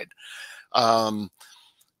side.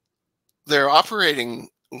 They're operating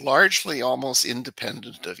largely almost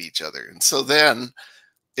independent of each other. And so then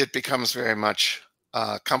it becomes very much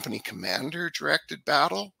a company commander directed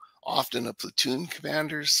battle, often a platoon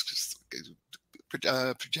commander's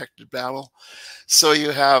projected battle. So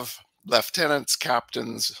you have lieutenants,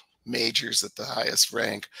 captains, majors at the highest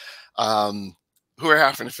rank, who are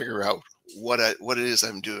having to figure out what it is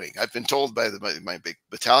I'm doing. I've been told by my big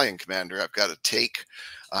battalion commander, I've got to take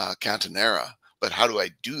Cantonera. But how do I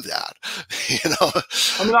do that?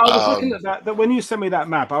 I mean, I was looking at that when you sent me that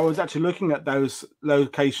map, I was actually looking at those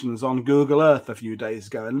locations on Google Earth a few days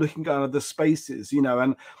ago and looking at the spaces,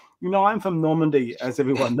 and I'm from Normandy, as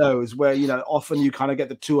everyone knows, where often you kind of get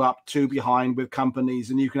the 2 up, 2 behind with companies,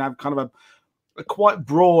 and you can have kind of a quite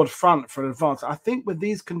broad front for an advance. I think with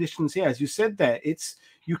these conditions here, as you said there,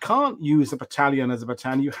 you can't use a battalion as a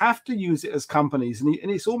battalion. You have to use it as companies, and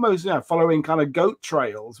it's almost following kind of goat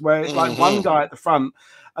trails where it's like one guy at the front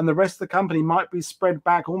and the rest of the company might be spread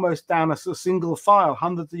back almost down a single file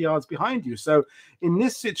hundreds of yards behind you. So in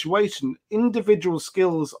this situation, individual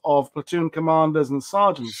skills of platoon commanders and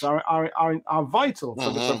sergeants are vital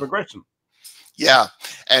for the progression. Yeah,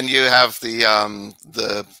 and you have the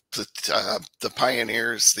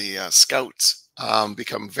pioneers, the scouts,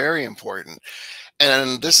 become very important.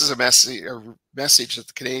 And this is a message that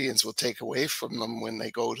the Canadians will take away from them when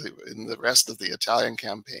they go in the rest of the Italian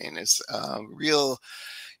campaign is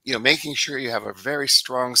making sure you have a very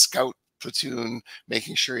strong scout platoon,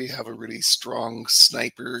 making sure you have a really strong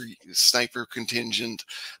sniper contingent,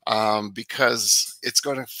 because it's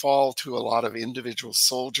going to fall to a lot of individual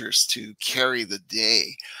soldiers to carry the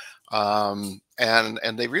day. And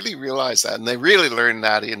they really realize that, and they really learn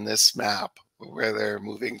that in this map where they're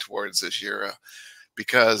moving towards Jura.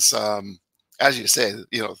 Because, as you say,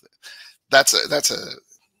 that's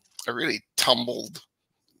a really tumbled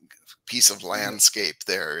piece of landscape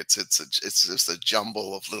there. It's just a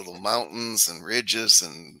jumble of little mountains and ridges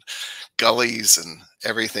and gullies and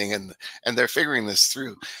everything, and they're figuring this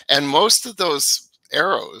through. And most of those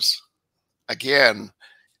arrows, again,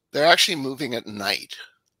 they're actually moving at night.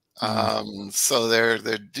 So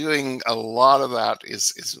they're doing a lot of that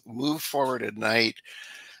is move forward at night.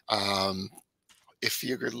 If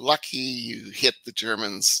you're lucky, you hit the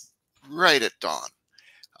Germans right at dawn,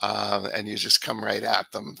 and you just come right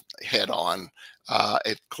at them head on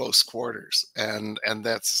at close quarters, and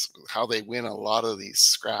that's how they win a lot of these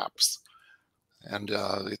scraps. And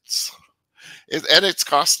it's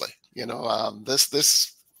costly. You know,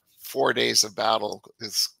 this 4 days of battle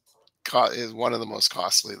is one of the most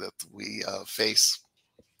costly that we face.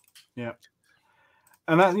 Yeah.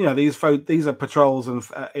 And that, you know, these are patrols and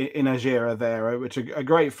in Algeria there, which are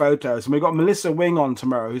great photos. And we've got Melissa Wing on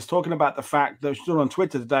tomorrow, who's talking about the fact that she's on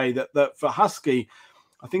Twitter today that for Husky,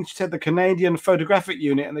 I think she said the Canadian Photographic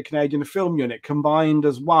Unit and the Canadian Film Unit combined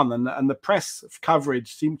as one, and the press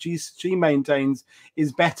coverage she maintains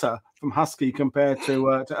is better from Husky compared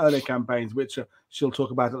to earlier campaigns, which she'll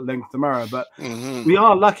talk about at length tomorrow. But we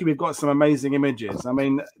are lucky we've got some amazing images. I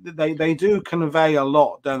mean, they do convey a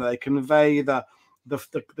lot, don't they? They convey the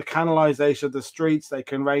canalization of the streets. They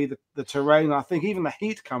convey the terrain. I think even the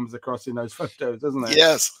heat comes across in those photos, doesn't it?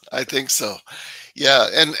 Yes, I think so. Yeah,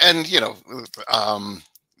 and you know,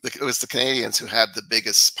 it was the Canadians who had the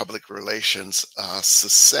biggest public relations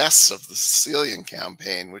success of the Sicilian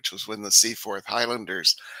campaign, which was when the Seaforth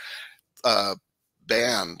Highlanders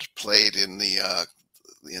band played in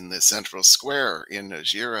the central square in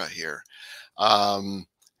Algeria here, and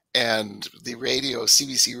the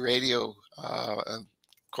CBC radio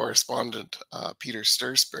correspondent Peter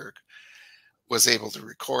Stursberg was able to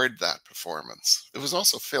record that performance. It was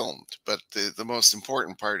also filmed, but the most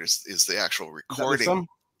important part is the actual recording.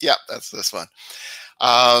 Yeah, that's this one.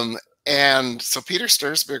 And so Peter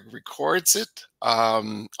Stursberg records it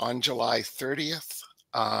on July 30th.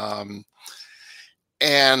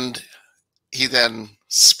 And he then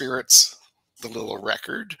spirits the little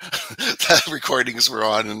record that recordings were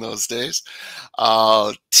on in those days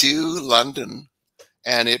to London.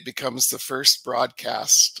 And it becomes the first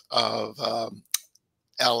broadcast of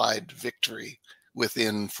Allied victory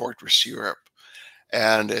within Fortress Europe,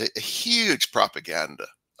 and a huge propaganda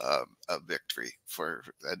victory for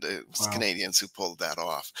the Canadians who pulled that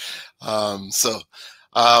off.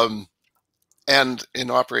 And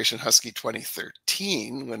in Operation Husky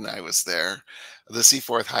 2013, when I was there, the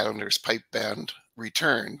Seaforth Highlanders pipe band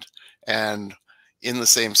returned, and in the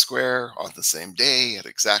same square, on the same day, at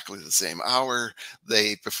exactly the same hour,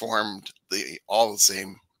 they performed all the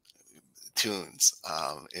same tunes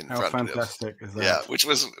in How front fantastic of is that? Yeah, which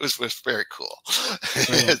was very cool.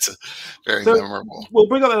 It's very memorable. We'll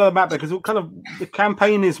bring up the map there because the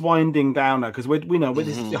campaign is winding down now, because we know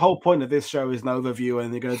the whole point of this show is an overview,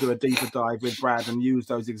 and they're going to do a deeper dive with Brad and use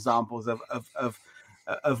those examples of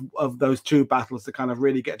those two battles to kind of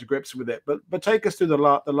really get to grips with it. But take us through the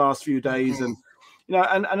last few days, and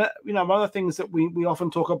and one of the things that we often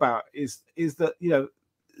talk about is that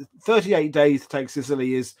 38 days to take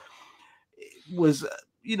Sicily was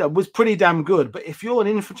pretty damn good. But if you're an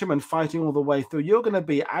infantryman fighting all the way through, you're going to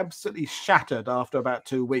be absolutely shattered after about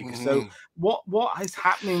 2 weeks. So what is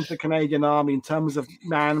happening to the Canadian Army in terms of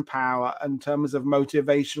manpower and in terms of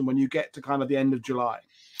motivation when you get to kind of the end of July?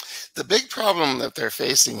 The big problem that they're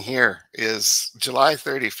facing here is July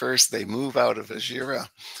 31st, they move out of Algeria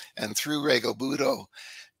and through Regobudo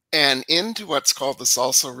and into what's called the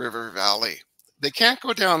Salsa River Valley. They can't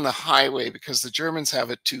go down the highway because the Germans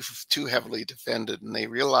have it too heavily defended, and they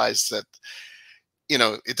realize that,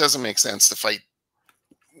 it doesn't make sense to fight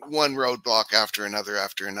one roadblock after another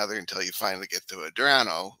until you finally get to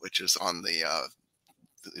Adrano, which is on at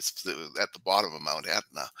the bottom of Mount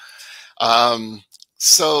Etna.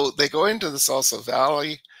 So they go into the Salsa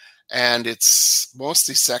Valley, and it's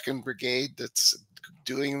mostly 2nd Brigade that's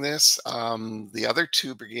doing this. The other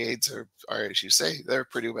 2 brigades are, as you say, they're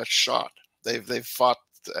pretty much shot. They've fought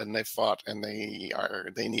and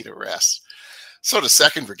they need a rest. So does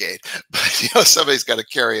 2nd Brigade, but somebody's got to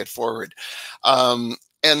carry it forward.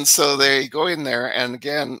 And so they go in there, and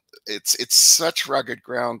again, it's such rugged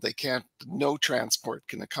ground, no transport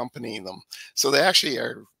can accompany them. So they actually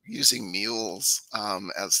are using mules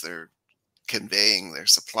as they're conveying their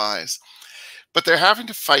supplies. But they're having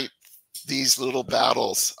to fight these little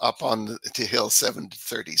battles up on to Hill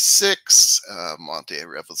 736, Monte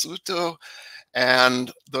Revoluto,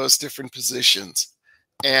 and those different positions.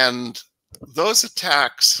 And those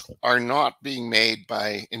attacks are not being made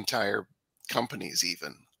by entire companies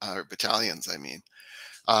even. or battalions, I mean.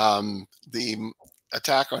 The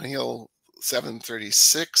attack on Hill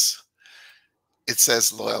 736, it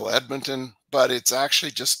says Loyal Edmonton, but it's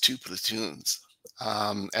actually just 2 platoons.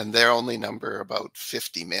 And they only number about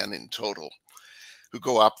 50 men in total who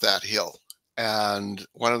go up that hill. And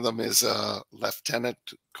one of them is a lieutenant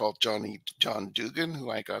called John Dugan,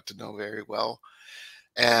 who I got to know very well.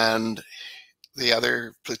 And the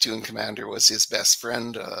other platoon commander was his best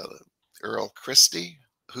friend, Earl Christie,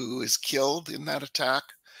 who is killed in that attack.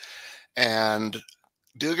 And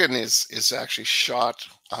Dugan is actually shot.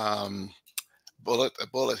 A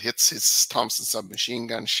bullet hits his Thompson submachine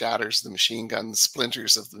gun, shatters the machine gun. The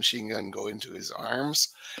splinters of the machine gun go into his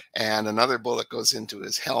arms, and another bullet goes into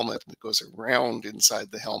his helmet, and it goes around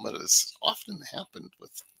inside the helmet, as often happened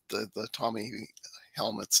with the Tommy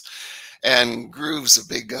helmets, and grooves a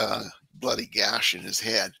big bloody gash in his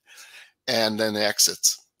head, and then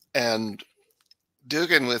exits. And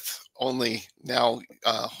Dugan, with only now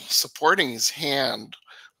supporting his hand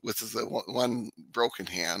with the one broken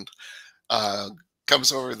hand,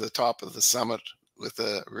 comes over the top of the summit with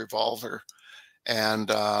a revolver and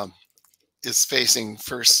is facing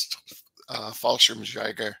 1st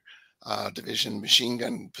Fallschirmjäger Division machine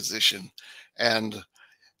gun position. And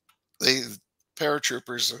the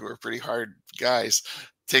paratroopers, who are pretty hard guys,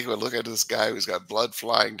 take a look at this guy who's got blood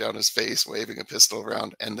flying down his face, waving a pistol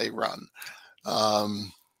around, and they run.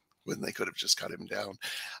 When they could have just cut him down.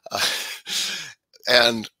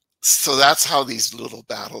 And so that's how these little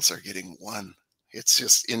battles are getting won. It's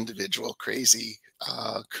just individual crazy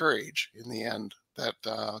courage in the end that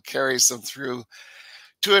carries them through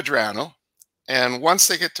to Adrano. And once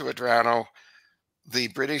they get to Adrano, the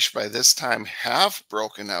British by this time have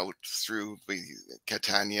broken out through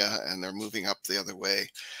Catania, and they're moving up the other way.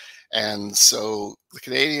 And so the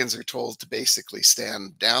Canadians are told to basically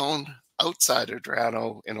stand down outside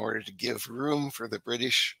Adrano in order to give room for the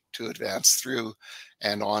British to advance through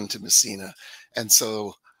and on to Messina. And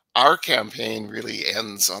so our campaign really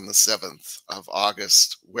ends on the 7th of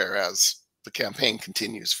August, whereas the campaign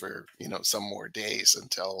continues for, some more days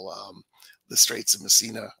until the Straits of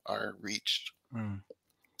Messina are reached. Mm.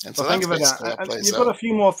 And so thank you for that. And you've got a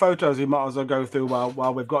few more photos we might as well go through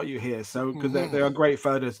while we've got you here. So, because they are great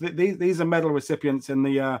photos. These are medal recipients in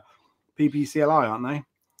the PPCLI, aren't they?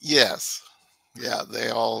 Yes. Yeah, they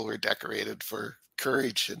all were decorated for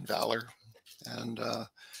courage and valor. And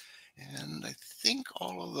I think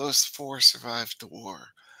all of those 4 survived the war.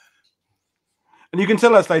 And you can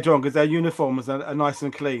tell us later on, because their uniforms are nice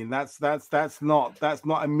and clean. That's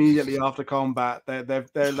not immediately after combat. They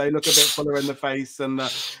look a bit fuller in the face, and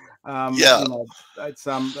yeah, it's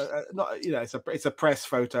not it's a press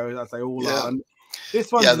photo, as they all are. And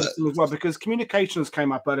this one's interesting as well, because communications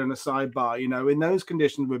came up earlier in the sidebar. In those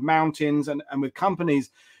conditions with mountains and with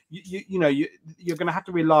companies, you're going to have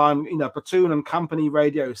to rely on platoon and company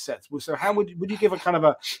radio sets. So how would you give a kind of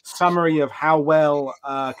a summary of how well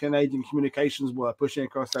Canadian communications were pushing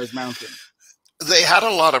across those mountains? They had a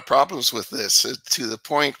lot of problems with this, to the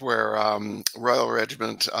point where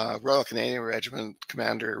Royal Canadian Regiment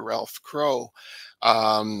Commander Ralph Crowe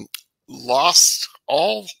lost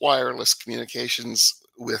all wireless communications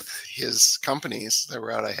with his companies that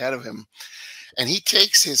were out ahead of him, and he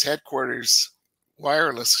takes his headquarters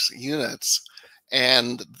wireless units,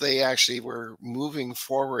 and they actually were moving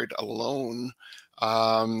forward alone,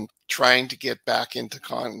 trying to get back into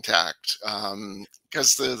contact,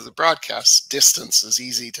 because the broadcast distance is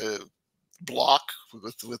easy to block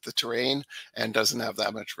with the terrain and doesn't have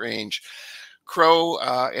that much range. Crowe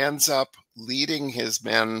ends up leading his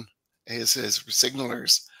men, his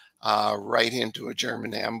signalers, right into a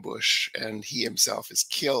German ambush, and he himself is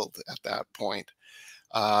killed at that point.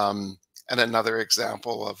 And another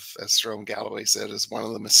example of, as Jerome Galloway said, is one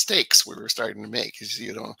of the mistakes we were starting to make is,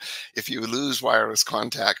 if you lose wireless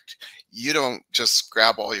contact, you don't just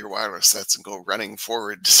grab all your wireless sets and go running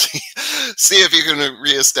forward to see if you can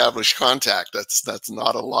reestablish contact. That's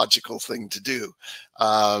not a logical thing to do.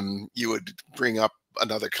 You would bring up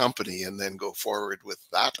another company and then go forward with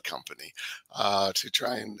that company to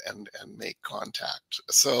try and make contact.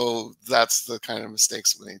 So that's the kind of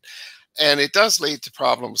mistakes we made. And it does lead to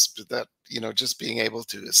problems that, just being able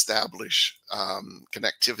to establish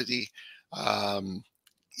connectivity.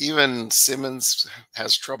 Even Simmons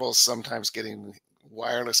has trouble sometimes getting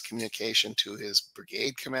wireless communication to his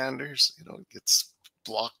brigade commanders. It gets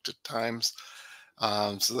blocked at times.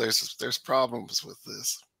 So there's problems with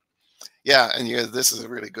this. Yeah, and this is a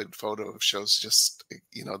really good photo. It shows just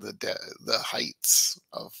the heights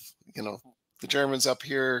of the Germans up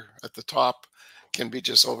here at the top can be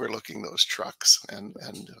just overlooking those trucks, and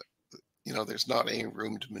you know, there's not any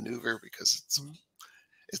room to maneuver because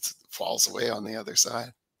it falls away on the other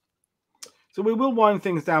side. So we will wind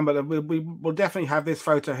things down, but we will definitely have this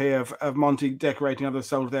photo here of Monty decorating other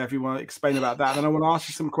soldiers there if you want to explain about that. Then I want to ask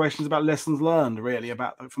you some questions about lessons learned, really,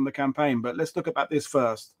 about from the campaign. But let's look about this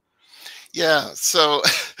first. Yeah, so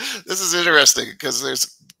this is interesting because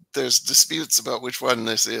there's disputes about which one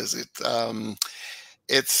this is.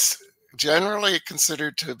 It's generally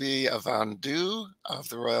considered to be a vendu of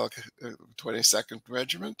the Royal 22nd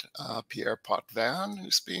Regiment, Pierre Potvin,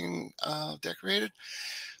 who's being decorated.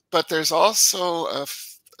 But there's also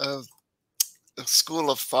a school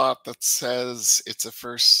of thought that says it's a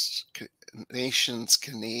First Nations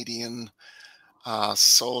Canadian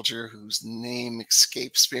soldier whose name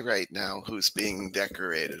escapes me right now, who's being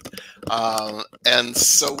decorated. And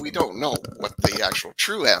so we don't know what the actual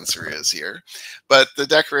true answer is here, but the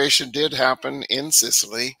decoration did happen in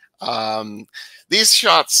Sicily. These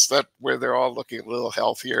shots where they're all looking a little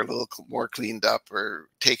healthier, a little more cleaned up, are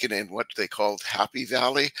taken in what they called Happy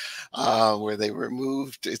Valley, where they were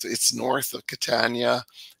moved. It's north of Catania,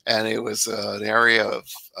 and it was an area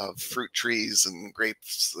of fruit trees and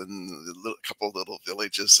grapes and a couple of little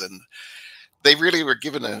villages. And they really were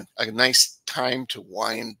given a nice time to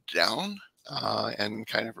wind down and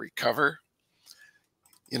kind of recover.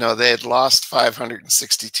 You know, they had lost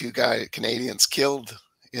 562 Canadians killed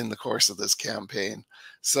in the course of this campaign.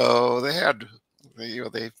 So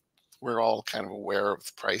they were all kind of aware of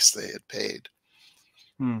the price they had paid.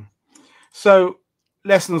 So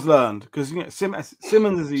lessons learned, because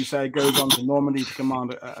Simmons, as you say, goes on to Normandy to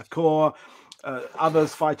command a corps.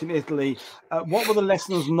 Others fight in Italy. What were the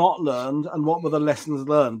lessons not learned, and what were the lessons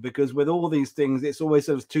learned? Because with all these things, it's always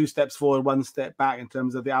sort of 2 steps forward, 1 step back in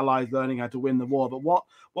terms of the Allies learning how to win the war. But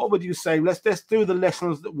what would you say? Let's do the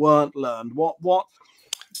lessons that weren't learned. What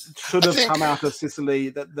should have come out of Sicily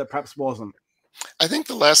that perhaps wasn't? I think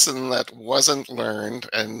the lesson that wasn't learned,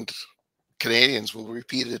 and Canadians will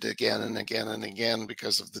repeat it again and again and again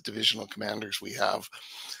because of the divisional commanders we have,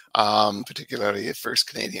 particularly at 1st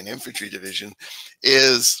Canadian Infantry Division,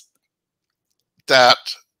 is that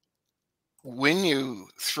when you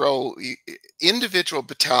throw individual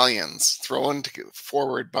battalions thrown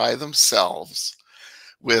forward by themselves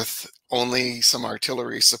with only some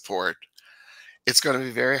artillery support, it's going to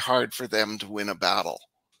be very hard for them to win a battle.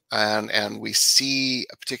 And we see,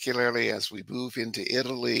 particularly as we move into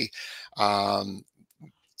Italy,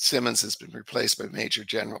 Simmons has been replaced by Major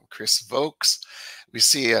General Chris Vokes. We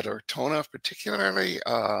see at Ortona, particularly,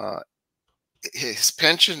 his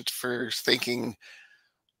penchant for thinking,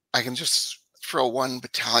 I can just throw 1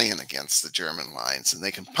 battalion against the German lines and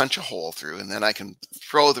they can punch a hole through, and then I can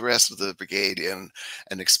throw the rest of the brigade in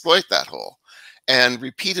and exploit that hole. And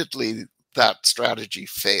repeatedly, that strategy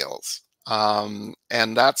fails.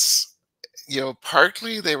 And that's, you know,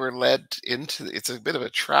 partly they were led into, it's a bit of a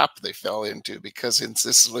trap they fell into, because in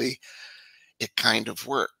Sicily, it kind of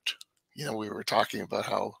worked. You know, we were talking about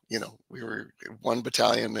how, you know, we were 1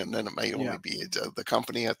 battalion and then it might only be the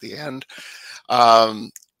company at the end.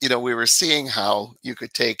 You know, we were seeing how you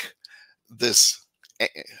could take this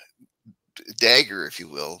dagger, if you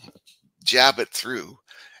will, jab it through,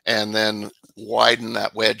 and then widen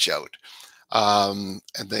that wedge out. And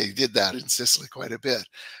they did that in Sicily quite a bit,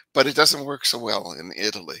 but it doesn't work so well in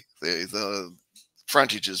Italy. The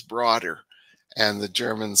frontage is broader, and the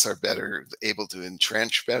Germans are better able to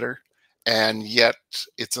entrench better. And yet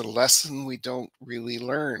it's a lesson we don't really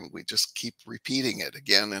learn. We just keep repeating it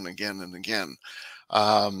again and again and again,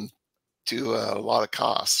 to a lot of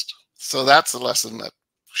cost. So that's a lesson that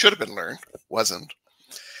should have been learned, wasn't.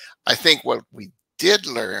 I think what we did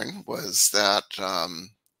learn was that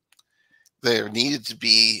there needed to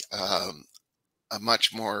be a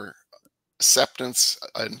much more acceptance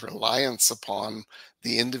and reliance upon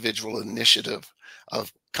the individual initiative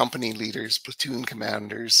of company leaders, platoon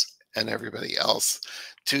commanders, and everybody else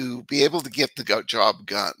to be able to get the job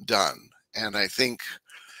done. And I think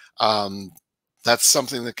that's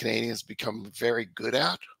something the Canadians become very good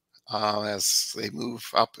at as they move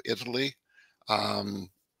up Italy.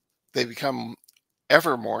 They become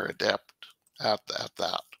ever more adept at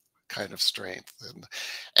that kind of strength,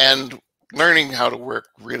 and learning how to work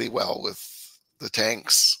really well with the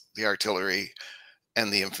tanks, the artillery, and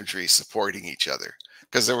the infantry supporting each other,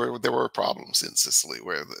 because there were problems in Sicily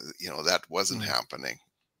where that wasn't happening.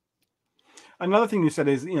 Another thing you said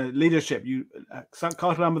is, leadership. You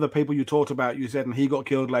can't remember the people you talked about. You said, and he got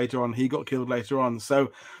killed later on. He got killed later on.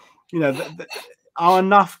 So, are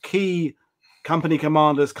enough key company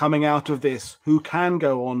commanders coming out of this who can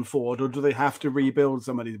go on forward, or do they have to rebuild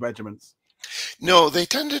some of these regiments? No, they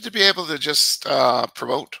tended to be able to just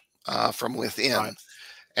promote from within, Right.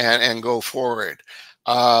 and go forward,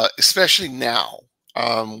 especially now.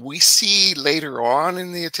 We see later on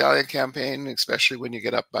in the Italian campaign, especially when you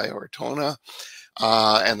get up by Ortona,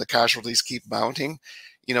 and the casualties keep mounting.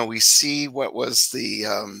 You know, we see what was the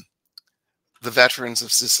veterans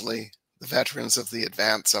of Sicily, the veterans of the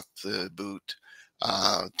advance up the boot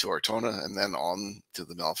to Ortona, and then on to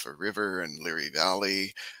the Melfa River and Leary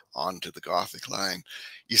Valley, on to the Gothic line.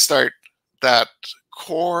 You start, that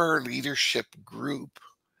core leadership group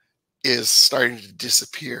is starting to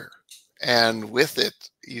disappear. And with it,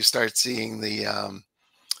 you start seeing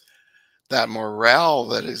that morale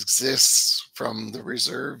that exists from the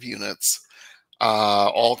reserve units,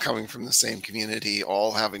 all coming from the same community,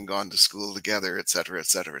 all having gone to school together, et cetera, et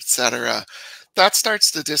cetera, et cetera. That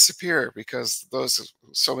starts to disappear because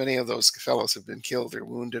so many of those fellows have been killed or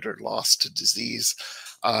wounded or lost to disease.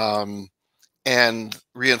 And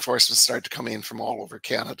reinforcements start to come in from all over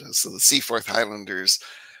Canada. So the Seaforth Highlanders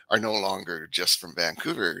are no longer just from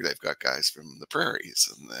Vancouver. They've got guys from the prairies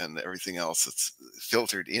and everything else that's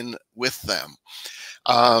filtered in with them.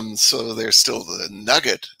 So there's still the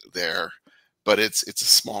nugget there, but it's a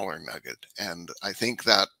smaller nugget. And I think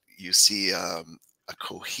that you see a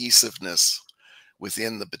cohesiveness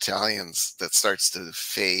within the battalions that starts to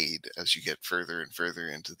fade as you get further and further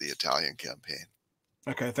into the Italian campaign.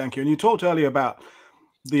 Okay, thank you. And you talked earlier about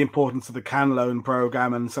the importance of the can loan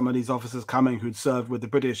program and some of these officers coming who'd served with the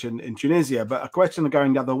British in Tunisia. But a question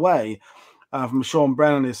going the other way from Sean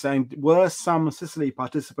Brennan is saying, were some Sicily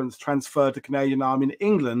participants transferred to Canadian Army in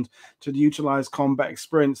England to utilize combat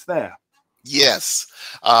experience there? Yes,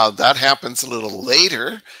 that happens a little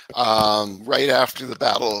later, right after the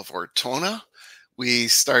Battle of Ortona. We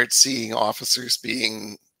start seeing officers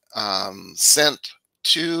being sent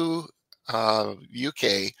to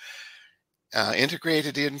UK,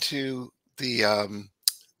 integrated into the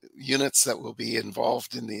units that will be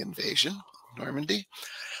involved in the invasion of Normandy.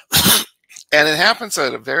 And it happens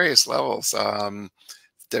at various levels.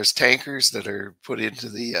 There's tankers that are put into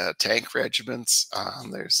the tank regiments.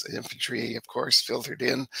 There's infantry, of course, filtered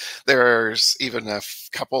in. There's even a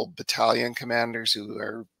couple battalion commanders who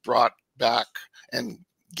are brought back and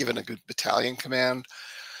given a good battalion command.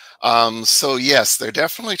 So yes, they're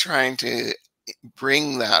definitely trying to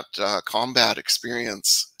bring that combat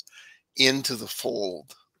experience into the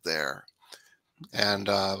fold there. And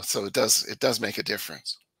so it does make a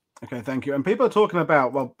difference. Okay, thank you. And people are talking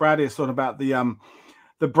about, well, Brad is talking about the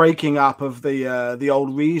breaking up of the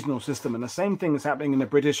old regional system, and the same thing is happening in the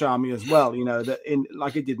British Army as well. You know, that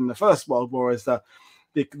like it did in the First World War, is the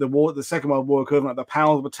Second World War equivalent, the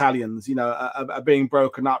PAL battalions, you know, are being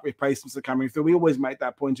broken up, replacements are coming through. We always make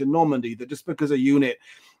that point in Normandy, that just because a unit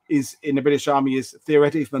is in the British Army is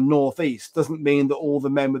theoretically from the northeast doesn't mean that all the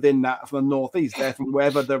men within that are from the northeast. They're from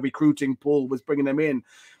wherever the recruiting pool was bringing them in.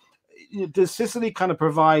 Does Sicily kind of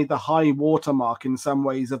provide the high watermark in some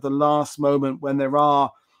ways of the last moment when there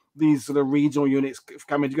are these sort of regional units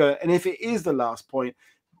coming together? And if it is the last point,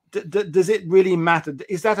 does it really matter?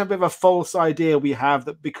 Is that a bit of a false idea we have,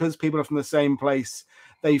 that because people are from the same place,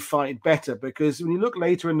 they fight better? Because when you look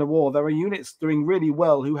later in the war, there are units doing really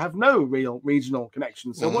well who have no real regional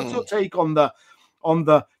connection. So what's your take on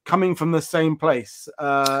the coming from the same place?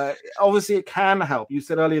 Obviously it can help. You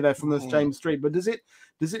said earlier they're from the same street, but does it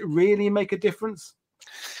really make a difference?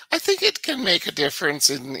 I think it can make a difference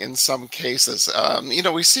in some cases. You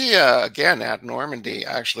know, we see again at Normandy,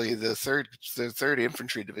 actually, the third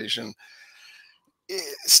Infantry Division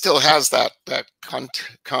still has that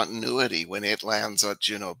continuity when it lands at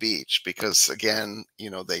Juno Beach, because again, you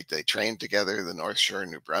know, they trained together. The North Shore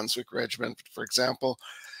New Brunswick Regiment, for example,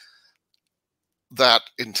 that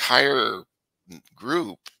entire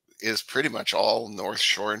group is pretty much all North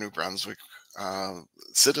Shore New Brunswick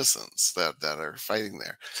citizens that are fighting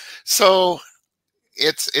there. So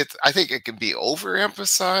I think it can be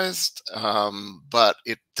overemphasized, but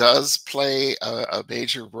it does play a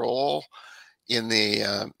major role in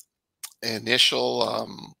the initial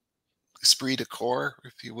esprit de corps,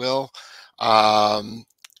 if you will, and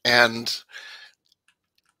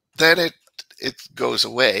then it goes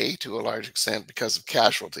away to a large extent because of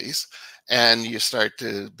casualties, and you start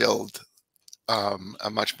to build a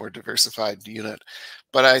much more diversified unit.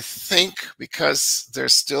 But I think because they're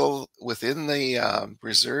still within the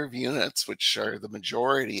reserve units, which are the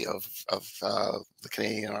majority of the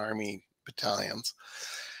Canadian Army battalions,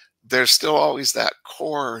 there's still always that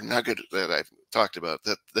core nugget that I've talked about,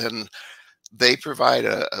 that then they provide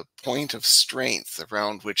a point of strength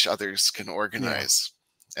around which others can organize.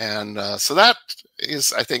 Yeah. And so that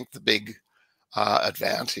is, I think, the big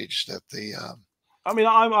advantage that the I mean,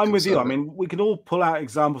 I'm with you. I consider. mean, we can all pull out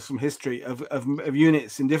examples from history of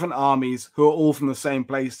units in different armies who are all from the same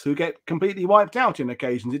place who get completely wiped out in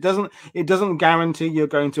occasions. It doesn't guarantee you're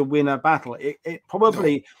going to win a battle. It No.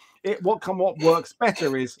 probably what works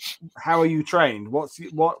better is how are you trained?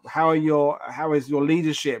 How is your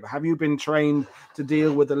leadership? Have you been trained to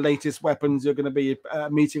deal with the latest weapons you're going to be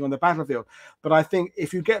meeting on the battlefield? But I think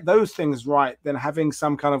if you get those things right, then having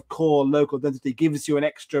some kind of core local identity gives you an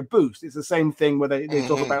extra boost. It's the same thing where they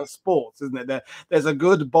talk about sports, isn't it? There's a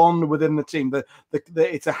good bond within the team.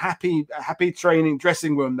 It's a happy training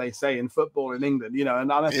dressing room, they say in football in England,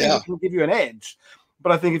 and I think it can give you an edge.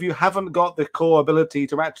 But I think if you haven't got the core ability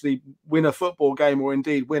to actually win a football game or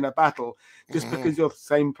indeed win a battle, just because you're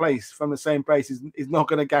from the same place is not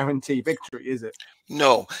going to guarantee victory, is it?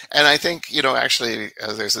 No. And I think, actually,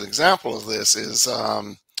 there's an example of this is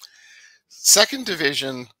 2nd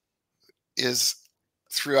Division is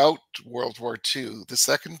throughout World War II, the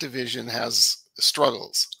 2nd Division has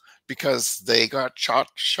struggles because they got shot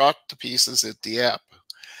to pieces at Dieppe.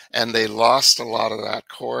 And they lost a lot of that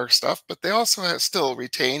core stuff, but they also have still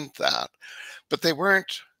retained that. But there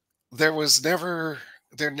was never,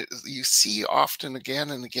 you see often again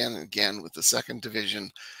and again and again with the 2nd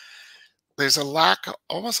Division, there's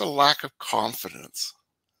almost a lack of confidence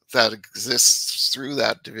that exists through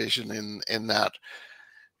that division in that,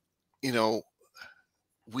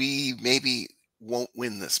 we maybe won't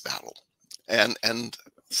win this battle. And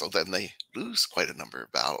so then they lose quite a number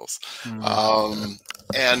of battles.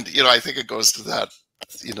 And, I think it goes to that,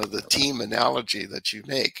 the team analogy that you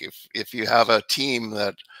make. If you have a team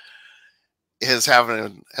that is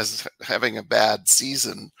having a bad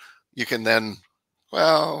season, you can then,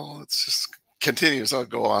 it's just continues to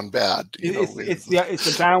go on bad. It's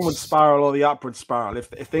the downward spiral or the upward spiral. If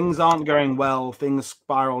things aren't going well, things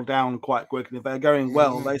spiral down quite quickly. If they're going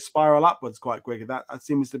well, they spiral upwards quite quickly. That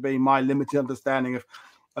seems to be my limited understanding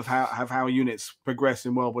of how units progress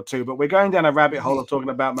in World War II. But we're going down a rabbit hole of talking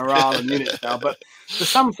about morale and units now. But to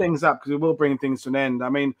sum things up, because we will bring things to an end, I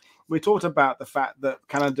mean, we talked about the fact that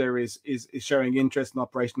Canada is showing interest in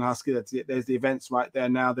Operation Husky. There's the events right there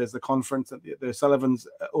now. There's the conference that the Sullivans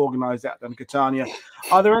organised out in Catania.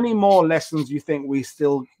 Are there any more lessons you think we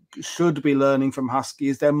still should be learning from Husky?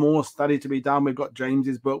 Is there more study to be done? We've got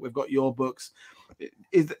James's book. We've got your books.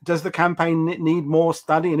 Does the campaign need more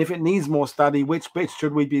study? And if it needs more study, which bits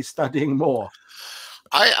should we be studying more?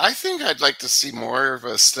 I think I'd like to see more of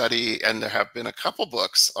a study, and there have been a couple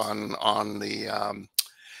books on the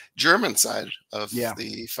German side of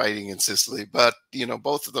the fighting in Sicily. But,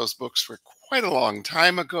 both of those books were quite a long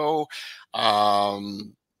time ago,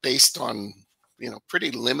 based on,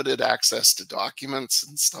 pretty limited access to documents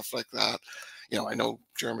and stuff like that. I know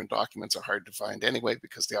German documents are hard to find anyway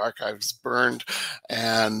because the archives burned,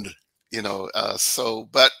 and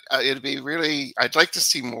but it'd be really, I'd like to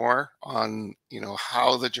see more on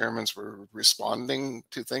how the Germans were responding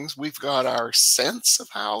to things. We've got our sense of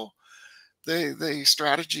how the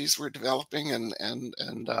strategies were developing and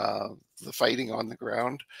the fighting on the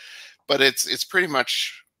ground, but it's pretty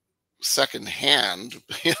much secondhand.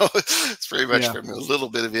 It's pretty much from a little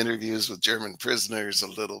bit of interviews with German prisoners, a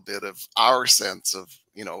little bit of our sense of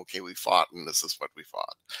okay, we fought and this is what we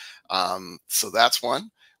fought. So that's one.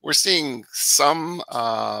 We're seeing some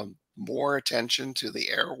more attention to the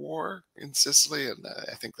air war in Sicily, and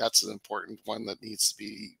I think that's an important one that needs to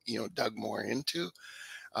be dug more into.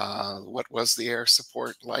 What was the air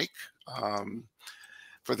support like?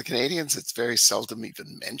 For the Canadians, it's very seldom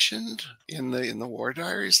even mentioned in the war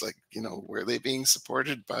diaries. Like, were they being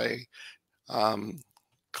supported by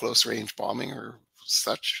close range bombing or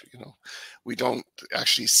such? We don't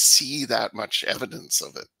actually see that much evidence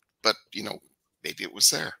of it, but maybe it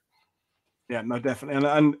was there. Yeah, no, definitely.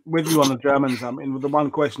 And with you on the Germans, I mean, the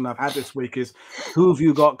one question I've had this week is, who have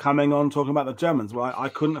you got coming on talking about the Germans? Well, I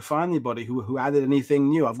couldn't find anybody who added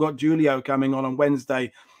anything new. I've got Giulio coming on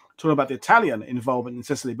Wednesday talking about the Italian involvement in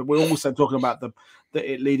Sicily, but we're also talking about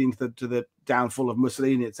it leading to the downfall of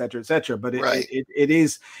Mussolini, etc., etc. But it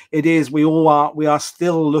is we are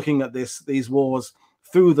still looking at these wars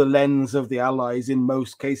through the lens of the Allies. In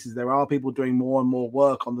most cases, there are people doing more and more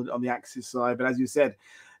work on the Axis side, but as you said,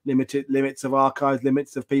 limits of archives,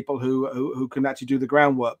 limits of people who can actually do the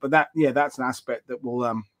groundwork. But that's an aspect that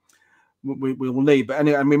we will need. But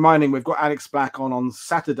anyway, I'm reminding we've got Alex Black on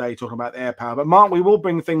Saturday talking about air power. But Mark, we will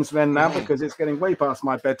bring things to an end now because it's getting way past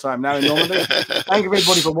my bedtime now in Normandy. Thank you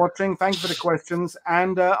everybody for watching. Thank you for the questions,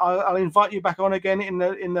 and I'll invite you back on again in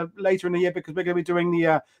the later in the year because we're going to be doing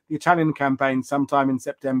the Italian campaign sometime in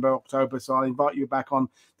September, October. So I'll invite you back on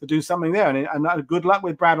to do something there. And good luck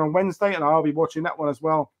with Brad on Wednesday, and I'll be watching that one as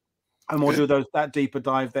well. and we'll do that deeper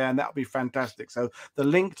dive there, and that'll be fantastic. So the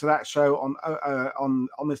link to that show on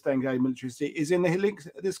this day in Canadian military history is in the link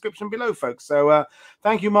description below, folks. So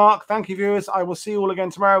thank you, Mark. Thank you, viewers. I will see you all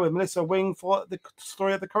again tomorrow with Melissa Wing for the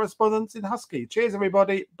story of the correspondence in Husky. Cheers,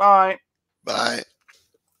 everybody. Bye. Bye.